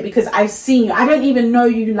legit because I've seen you. I don't even know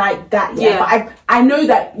you like that yet, but I know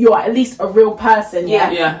that you're at least a real person,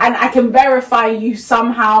 and I can verify you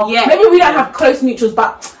somehow. Maybe we don't have close mutuals,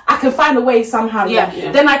 but I can find a way somehow.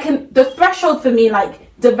 Then the threshold for me, like,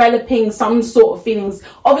 developing some sort of feelings,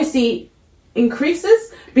 obviously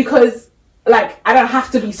increases, because, like, I don't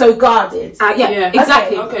have to be so guarded.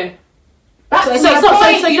 Exactly. Okay. So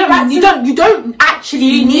you don't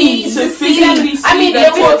actually need to physically see. I mean,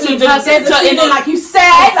 there's a feeling, like you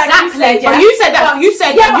said. Exactly. But you said that. You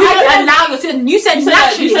said you don't allow yourself. You said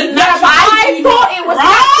naturally. I thought it was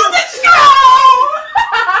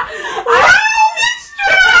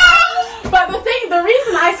But the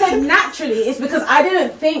reason I said naturally is because I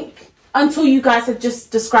didn't think, until you guys had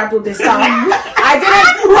just described all this stuff, I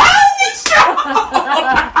didn't.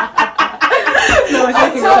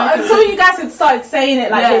 Until you guys had started saying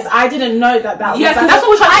it like this, I didn't know that was. Yeah, that's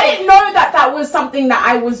what I didn't know that was something that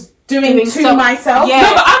I was doing to myself. Yeah.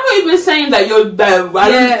 No, but I'm not even saying that you're there.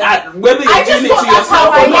 Whether you're doing it to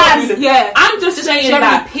yourself or not. I'm just saying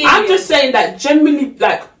that. I'm just saying that genuinely,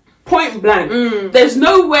 like, point blank. There's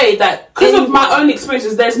no way that, because of my own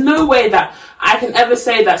experiences, there's no way that I can ever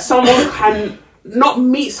say that someone can not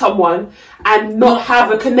meet someone and not have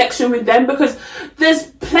a connection with them, because there's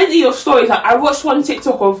plenty of stories. Like, I watched one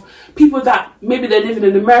TikTok of people that maybe they're living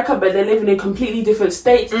in America but they're living in completely different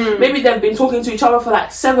states. Maybe they've been talking to each other for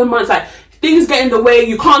like 7 months, like things get in the way,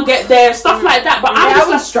 you can't get there, stuff like that. But I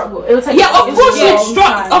would struggle. It would take of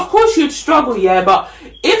course you'd struggle, but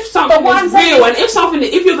if something is real and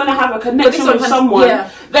if you're gonna have a connection with someone,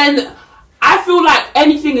 then I feel like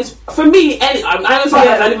anything is, for me, I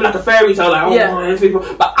live in like a fairy tale, like, anything,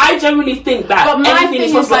 but I generally think that anything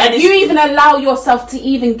is possible. Like, you even allow yourself to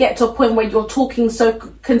even get to a point where you're talking so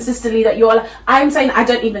consistently that you're like, I'm saying I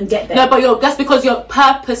don't even get there. No, but that's because you're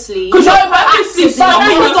purposely. That's the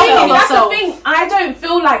thing. I don't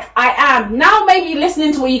feel like I am. Now, maybe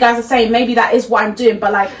listening to what you guys are saying, maybe that is what I'm doing,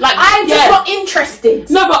 but like I'm just not interested.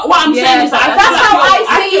 No, but what I'm saying is that that's how I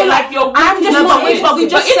see it. Like you're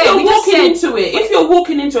if you're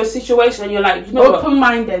walking into a situation and you're like, you know,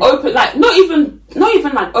 open-minded, like not even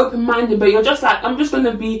like open-minded, but you're just like, I'm just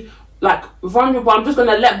gonna be like vulnerable. I'm just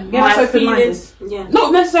gonna let my feelings,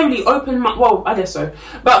 not necessarily open. Well, I guess so.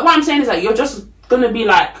 But what I'm saying is that you're just gonna be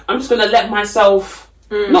like, I'm just gonna let myself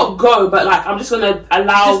not go, but like I'm just gonna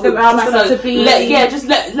allow myself to be. Let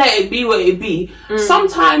it be what it be.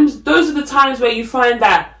 Sometimes those are the times where you find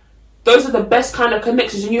that those are the best kind of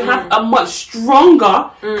connections, and you have a much stronger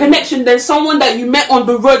connection than someone that you met on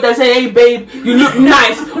the road that say, "Hey babe, you look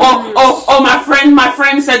nice," or my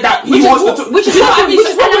friend said that he wants to talk. Which is what I mean.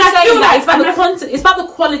 It's about the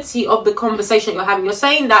quality of the conversation you're having. You're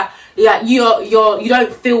saying that you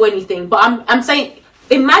don't feel anything, but I'm saying,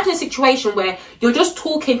 imagine a situation where you're just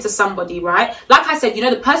talking to somebody, right? Like I said,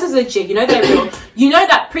 the person's legit, they're real,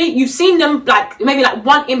 that you've seen them like maybe like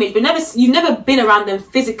one image, but you've never been around them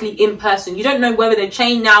physically in person. You don't know whether they're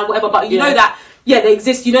chained now, whatever, but you know that they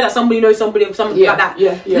exist. You know that somebody knows somebody or something like that.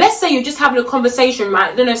 Let's say you're just having a conversation,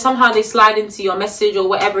 right? I don't know, somehow they slide into your message or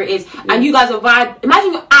whatever it is, and you guys are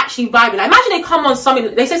imagine you're actually vibing. Like, imagine they come on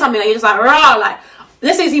something, they say something like, you're just like, rah, like,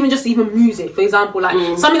 let's say it's even music, for example, like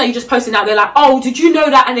something that you just posted out. They're like, "Oh, did you know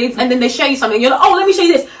that?" And then they show you something. And you're like, "Oh, let me show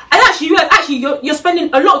you this." And actually, you're spending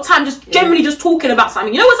a lot of time just generally just talking about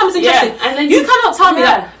something. You know what someone's suggesting? And then you cannot tell me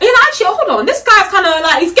that. And you're like, actually, hold on, this guy's kind of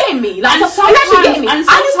like, he's getting me. Like, he's actually getting me. I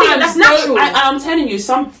just think that's natural. And I'm telling you,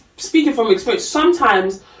 speaking from experience,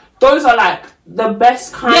 sometimes those are like the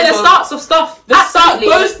best kind of... Yeah, the starts of stuff.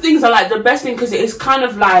 Those things are like the best thing, because it's kind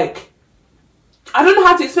of like... I don't know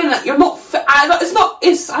how to explain. Like, you're not.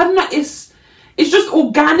 It's just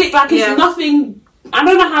organic. Like, it's nothing. I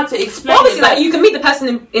don't know how to explain. Obviously, like, you can meet the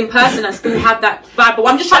person in person and still have that vibe. But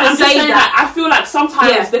I'm just trying to say that I feel like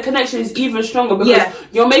sometimes the connection is even stronger, because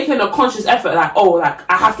you're making a conscious effort. Like,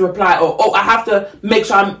 I have to reply, or I have to make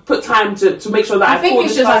sure I put time to make sure that I think call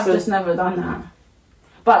it's this just person. I've just never done that.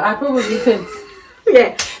 But I probably could.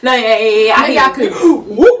 Yeah. No. Yeah. Maybe I could.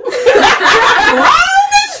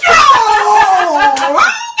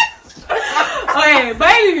 Okay,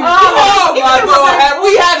 baby. Oh my God, have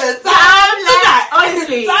we had a time tonight?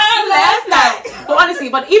 Honestly, time last night. But honestly,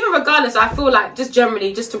 but even regardless, I feel like just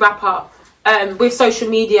generally, just to wrap up, with social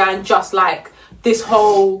media and just like this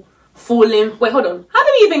whole falling. Wait, hold on. How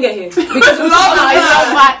did we even get here? Because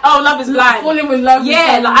love is blind. Falling with love.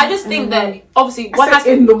 Yeah, like I just think that obviously what has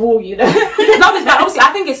in the wall, Love is blind. Obviously,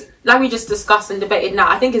 I think it's like we just discussed and debated now.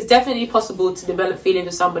 I think it's definitely possible to develop feelings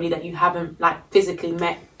with somebody that you haven't like physically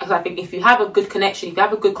met. Because I think if you have a good connection, if you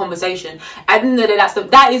have a good conversation, at the end of the day,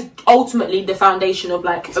 that is ultimately the foundation of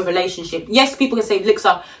like a relationship. Yes, people can say licks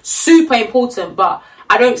are super important, but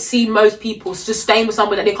I don't see most people just staying with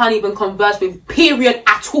somebody that they can't even converse with, period,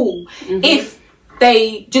 at all. If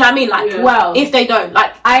they, do you know what I mean? Like, well, if they don't,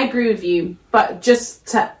 like, I agree with you, but just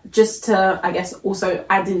to, I guess, also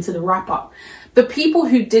add into the wrap up, the people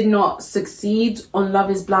who did not succeed on Love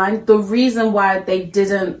is Blind, the reason why they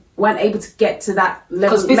weren't able to get to that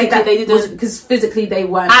level, because physically they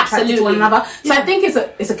weren't attracted to one another. So I think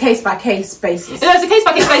it's a case by case basis. It's a case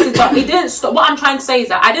by case basis, but it didn't stop. What I'm trying to say is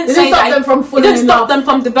that it didn't stop them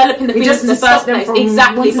from developing the feelings in the first place.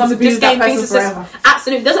 Exactly, from just getting things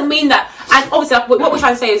absolutely. It doesn't mean that. And obviously, what we're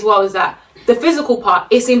trying to say as well is that the physical part,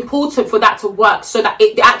 it's important for that to work so that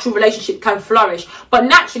the actual relationship can flourish. But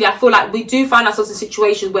naturally, I feel like we do find ourselves in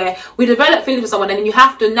situations where we develop feelings for someone, and then you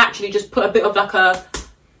have to naturally just put a bit of a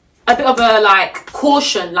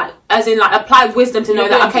caution, like as in like apply wisdom to know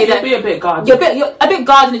that okay, you'll be a bit guarded. You're a bit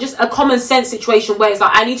guarded, and just a common sense situation where it's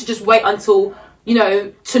like I need to just wait until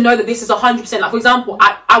to know that this is 100%. Like for example,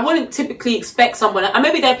 I wouldn't typically expect someone, and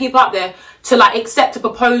maybe there are people out there, to like accept a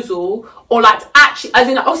proposal or like actually, as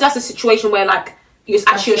in obviously that's a situation where like it's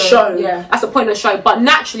actually a show. Yeah, that's the point of the show. But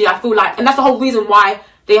naturally, I feel like, and that's the whole reason why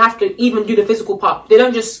they have to even do the physical part. They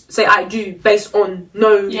don't just say I do based on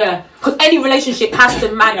no. Yeah. Because any relationship has to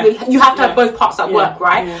you have to have both parts at work,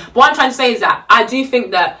 right? Yeah. But what I'm trying to say is that I do think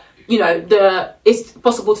that it's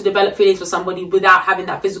possible to develop feelings for somebody without having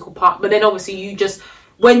that physical part. But then obviously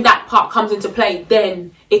when that part comes into play,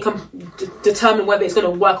 then it can determine whether it's going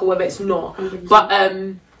to work or whether it's not. Mm-hmm. But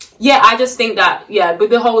I just think that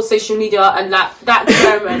with the whole social media and that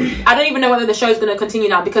experiment, I don't even know whether the show is going to continue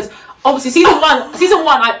now, because obviously season one,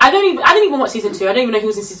 I didn't even watch season 2. I don't even know who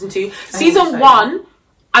was in season 2. Season 1.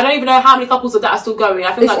 I don't even know how many couples of that are still going.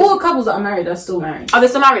 I think all the couples that are married are still married. Are they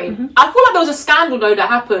still married? Mm-hmm. I feel like there was a scandal though that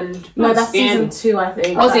happened. No, that's season 2, I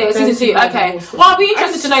think. Was it season 2? Okay. Well, I'll be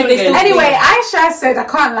interested to know if they still. Anyway, Aisha said, I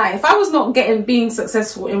can't lie. If I was not being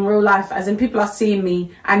successful in real life, as in people are seeing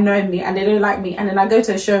me and knowing me and they don't like me, and then I go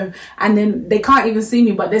to a show and then they can't even see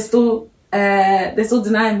me, but they're still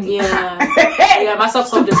denying me. Yeah, my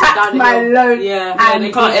self-confidence is down my load. Yeah, and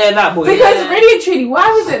they can't air that boy. Because really and truly, why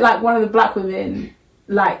was it like one of the black women?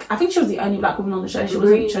 Like, I think she was the only black woman on the show. She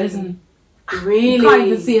wasn't chosen. Really? You can't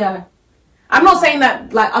even see her. I'm not saying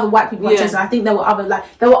that like other white people were chosen. I think there were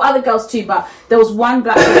other girls too, but there was one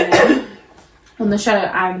black woman on the show,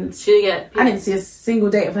 and I didn't see a single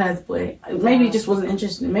date of hers, boy. Maybe it just wasn't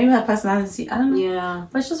interesting. Maybe her personality, I don't know. Yeah.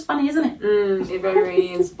 But it's just funny, isn't it? It very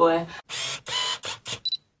is, boy.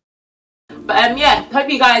 But hope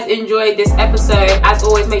you guys enjoyed this episode. As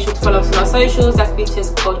always, make sure to follow us on our socials. That's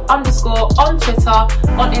BTSPod_ on Twitter,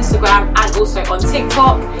 on Instagram, and also on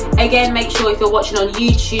TikTok. Again, make sure if you're watching on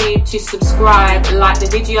YouTube to subscribe and like the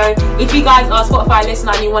video. If you guys are a Spotify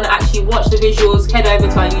listener and you want to actually watch the visuals, head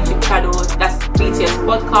over to our YouTube channel. That's BTS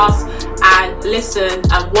Podcast, and listen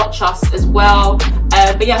and watch us as well.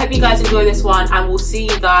 But yeah, hope you guys enjoy this one, and we'll see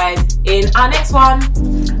you guys in our next one.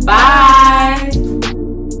 Bye.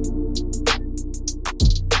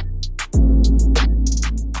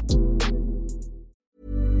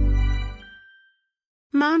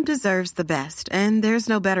 Mom deserves the best, and there's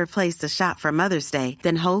no better place to shop for Mother's Day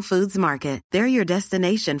than Whole Foods Market. They're your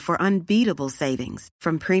destination for unbeatable savings,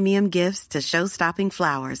 from premium gifts to show-stopping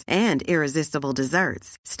flowers and irresistible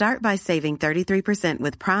desserts. Start by saving 33%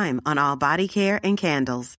 with Prime on all body care and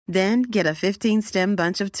candles. Then get a 15-stem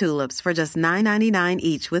bunch of tulips for just $9.99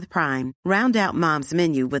 each with Prime. Round out Mom's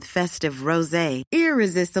menu with festive rosé,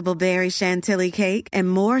 irresistible berry chantilly cake, and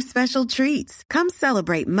more special treats. Come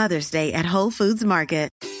celebrate Mother's Day at Whole Foods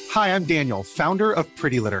Market. Hi, I'm Daniel, founder of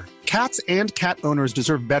Pretty Litter. Cats and cat owners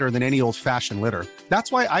deserve better than any old-fashioned litter.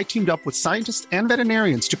 That's why I teamed up with scientists and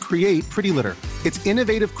veterinarians to create Pretty Litter. Its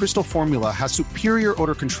innovative crystal formula has superior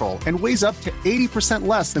odor control and weighs up to 80%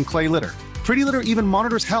 less than clay litter. Pretty Litter even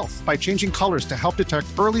monitors health by changing colors to help detect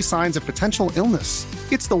early signs of potential illness.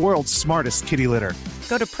 It's the world's smartest kitty litter.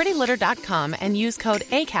 Go to prettylitter.com and use code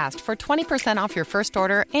ACAST for 20% off your first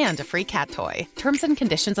order and a free cat toy. Terms and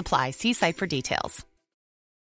conditions apply. See site for details.